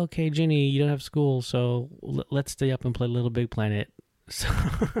like, oh, okay, Ginny, you don't have school, so let's stay up and play Little Big Planet. So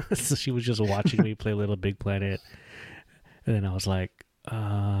she was just watching me play Little Big Planet. And then I was like,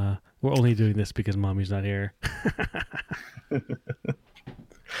 we're only doing this because Mommy's not here.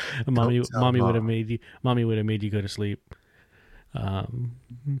 Mommy would have made you go to sleep.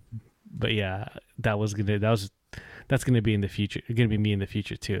 But yeah, that's gonna be in the future. It's gonna be me in the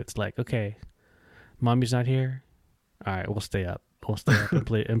future too. It's like, okay, Mommy's not here. All right, we'll stay up.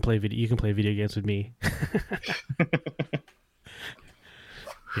 And play video. You can play video games with me.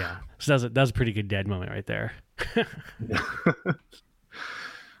 Yeah, so that was a pretty good dad moment right there.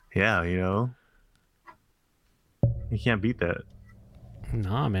 Yeah, you can't beat that.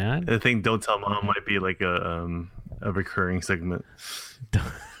 Nah, man. I think "Don't Tell Mom" might be like a recurring segment.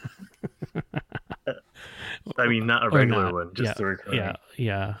 I mean, not a regular one, just a recurring.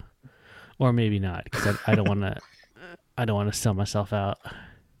 Yeah, or maybe not, because I don't want to. I don't want to sell myself out.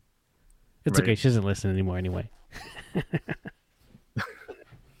 It's right. Okay. She doesn't listen anymore anyway.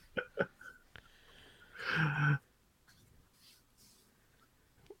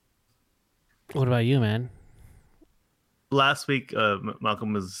 What about you, man? Last week,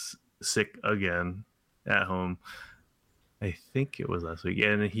 Malcolm was sick again at home. I think it was last week.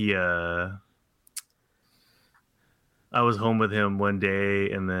 And I was home with him one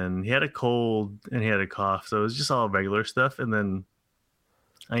day, and then he had a cold and he had a cough. So it was just all regular stuff. And then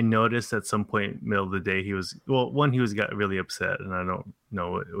I noticed at some point, middle of the day, he got really upset, and I don't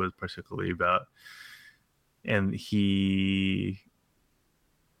know what it was particularly about. And he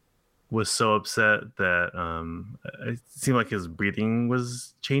was so upset that it seemed like his breathing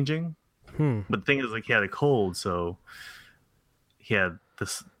was changing. But the thing is, like, he had a cold, so he had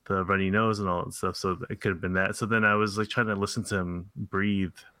the runny nose and all that stuff, so it could have been that. So then I was like trying to listen to him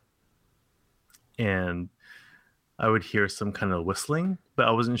breathe, and I would hear some kind of whistling, but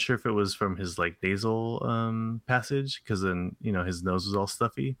I wasn't sure if it was from his like nasal passage, because then his nose was all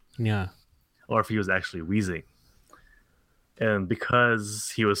stuffy. Yeah. Or if he was actually wheezing. And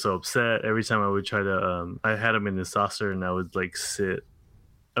because he was so upset, every time I would try to, I had him in his saucer, and I would like sit,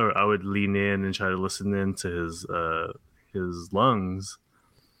 or I would lean in and try to listen into his lungs.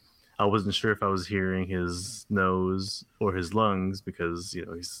 I wasn't sure if I was hearing his nose or his lungs, because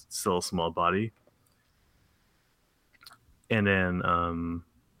he's still a small body. And then I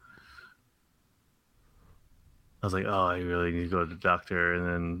was like, oh, I really need to go to the doctor, and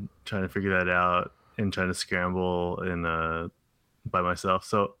then trying to figure that out and trying to scramble and by myself.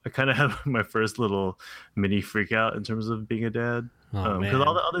 So I kind of had my first little mini freak out in terms of being a dad. Oh Because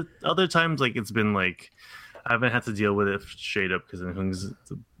all man. the other times, like it's been like I haven't had to deal with it straight up because Hung's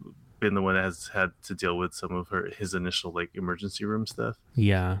been the one that has had to deal with some of his initial like emergency room stuff.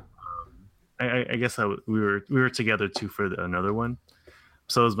 Yeah. I guess we were together too for another one.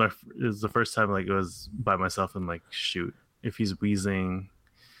 So it was the first time like it was by myself and like shoot, if he's wheezing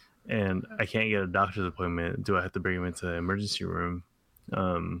and I can't get a doctor's appointment, do I have to bring him into the emergency room?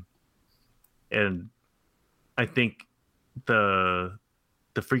 Um, and I think the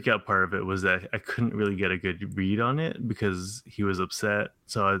the freak out part of it was that I couldn't really get a good read on it because he was upset.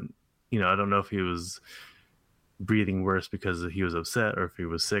 So I don't know if he was breathing worse because he was upset or if he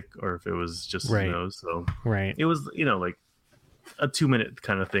was sick or if it was just his Right. nose. So Right. it was, like a 2 minute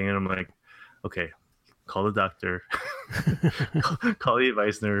kind of thing. And I'm like, okay, call the doctor, call the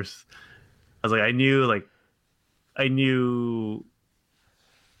advice nurse. I was like, I knew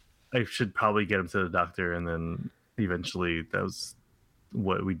I should probably get him to the doctor. And then eventually that was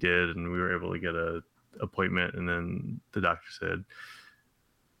what we did. And we were able to get a appointment. And then the doctor said,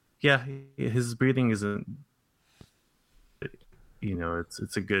 yeah, his breathing isn't,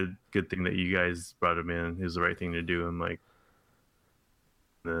 it's a good thing that you guys brought him in. It was the right thing to do. I'm like,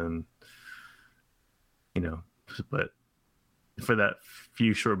 then, you know, but for that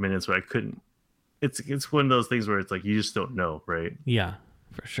few short minutes where I couldn't, it's one of those things where it's like you just don't know, right? Yeah,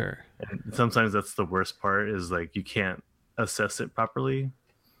 for sure. And sometimes that's the worst part is like you can't assess it properly,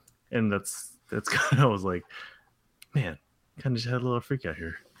 and that's kind of, I was like, man, kind of just had a little freak out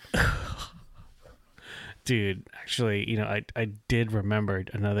here. Dude, actually, I did remember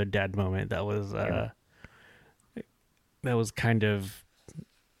another dad moment that was kind of,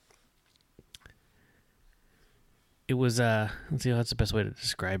 it was let's see, what's the best way to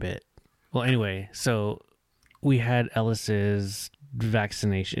describe it. Well, anyway, so we had Ellis's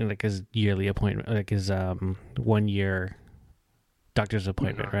vaccination, like his yearly appointment, like his 1 year doctor's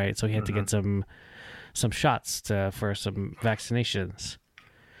appointment, right? So he had to get some shots for some vaccinations.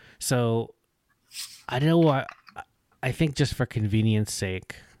 So I don't know why. I think just for convenience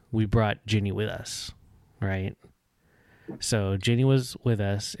sake, we brought Ginny with us, right? So Ginny was with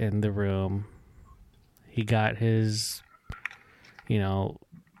us in the room. He got his, he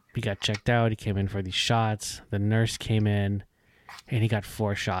got checked out. He came in for these shots. The nurse came in, and he got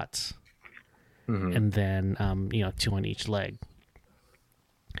 4 shots, and then 2 on each leg.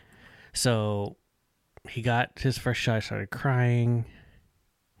 So he got his first shot. Started crying,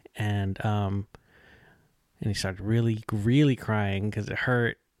 and he started really, really crying because it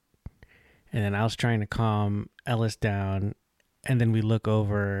hurt. And then I was trying to calm Ellis down, and then we look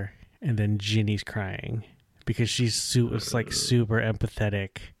over, and then Ginny's crying because she's was like super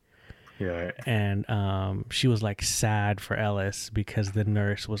empathetic. Yeah. And she was like sad for Ellis because the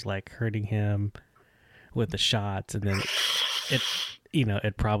nurse was like hurting him with the shots, and then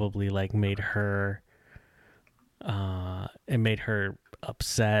it probably like made her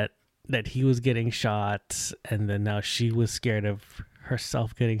upset that he was getting shots, and then now she was scared of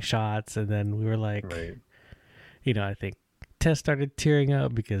herself getting shots, and then we were like, Right. I think Tess started tearing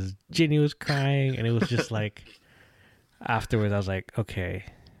up because Ginny was crying, and it was just like afterwards I was like, okay,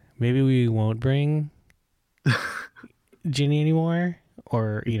 maybe we won't bring Ginny anymore,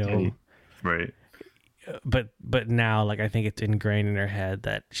 or Right. but now like I think it's ingrained in her head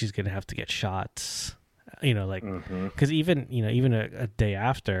that she's gonna have to get shots, because even a day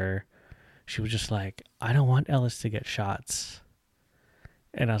after, she was just like, I don't want Ellis to get shots,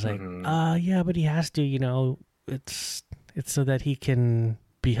 and I was like, yeah, but he has to, it's so that he can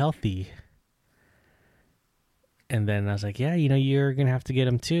be healthy. And then I was like, yeah, you're gonna have to get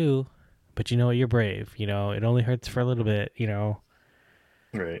him too, but you know what, you're brave, it only hurts for a little bit,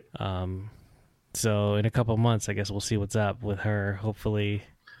 Right. So in a couple months, I guess we'll see what's up with her. Hopefully,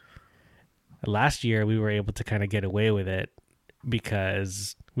 last year we were able to kind of get away with it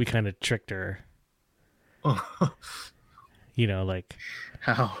because we kind of tricked her. Oh. Like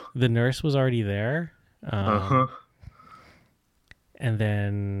How? the nurse was already there. And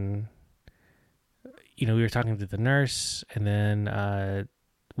then, we were talking to the nurse, and then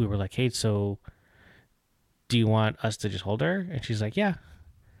we were like, hey, so do you want us to just hold her? And she's like, yeah.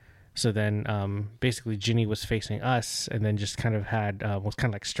 So then basically Ginny was facing us, and then just kind of was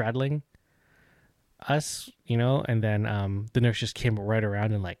kind of like straddling us, and then the nurse just came right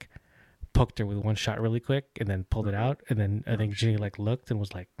around and like poked her with one shot really quick and then pulled it out. And then I think Ginny like looked and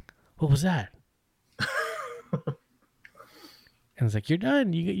was like, what was that? And it's like, you're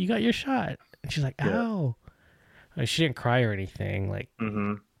done. You got your shot. And she's like, ow. Like, she didn't cry or anything. Like,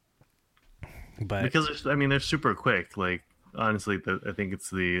 but because they're super quick. Like honestly, I think it's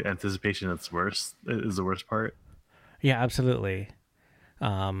the anticipation that's worse, is the worst part. Yeah, absolutely.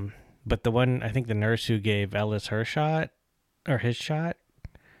 But I think the nurse who gave Ellis her shot, or his shot,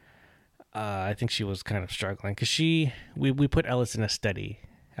 I think she was kind of struggling because we put Ellis in a study,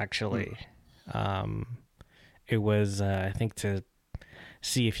 actually. It was, I think, to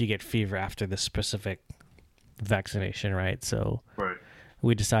see if you get fever after the specific vaccination, right? So Right.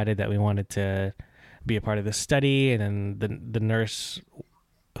 we decided that we wanted to be a part of the study, and then the nurse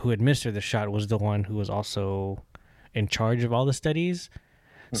who administered the shot was the one who was also in charge of all the studies.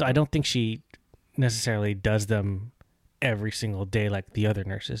 So I don't think she necessarily does them every single day like the other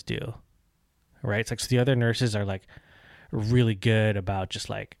nurses do, right? It's like, so the other nurses are like really good about just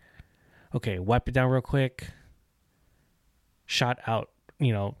like, okay, wipe it down real quick, shot out,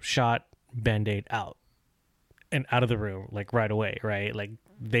 shot, Band-Aid out, and out of the room like right away, right? Like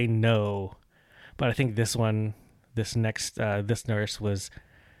they know. But I think this nurse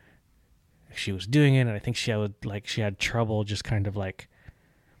she was doing it, and I think she had trouble just kind of like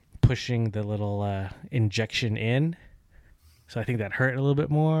pushing the little injection in. So I think that hurt a little bit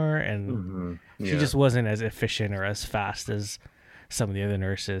more, and she just wasn't as efficient or as fast as some of the other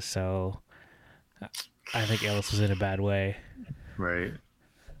nurses. So I think Ellis was in a bad way. Right.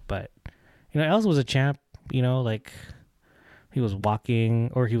 But, Ellis was a champ, like he was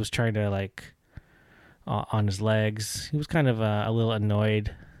walking, or he was trying to like on his legs. He was kind of a little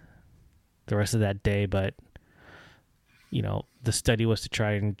annoyed the rest of that day, but the study was to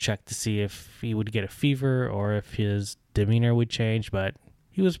try and check to see if he would get a fever or if his demeanor would change, but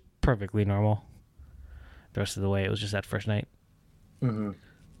he was perfectly normal the rest of the way. It was just that first night.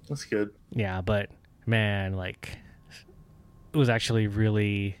 That's good. Yeah, but man, like it was actually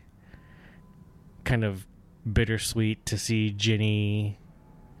really kind of bittersweet to see Ginny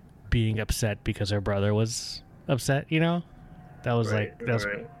being upset because her brother was upset, That was right,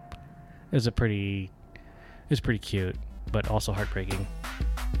 it was pretty cute, but also heartbreaking.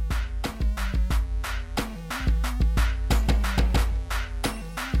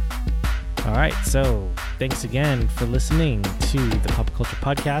 All right, so thanks again for listening to the Pop Culture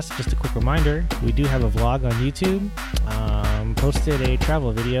Podcast. Just a quick reminder, we do have a vlog on YouTube. Posted a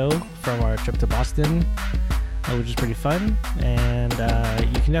travel video from our trip to Boston, which is pretty fun. And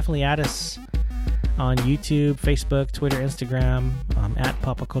you can definitely add us on YouTube, Facebook, Twitter, Instagram, at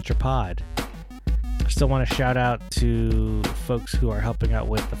Pop Culture Pod. I still want to shout out to folks who are helping out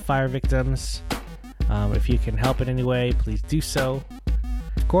with the fire victims. If you can help in any way, please do so.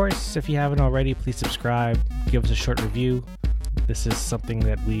 Of course, if you haven't already, please subscribe, give us a short review. This is something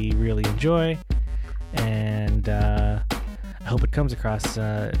that we really enjoy, and I hope it comes across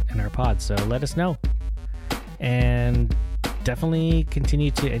in our pod, so let us know. And definitely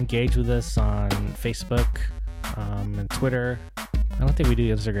continue to engage with us on Facebook and Twitter. I don't think we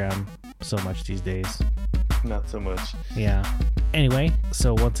do Instagram so much these days. Not so much. Yeah. Anyway,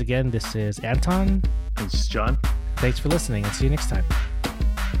 so once again, this is Anton. This is John. Thanks for listening, and see you next time.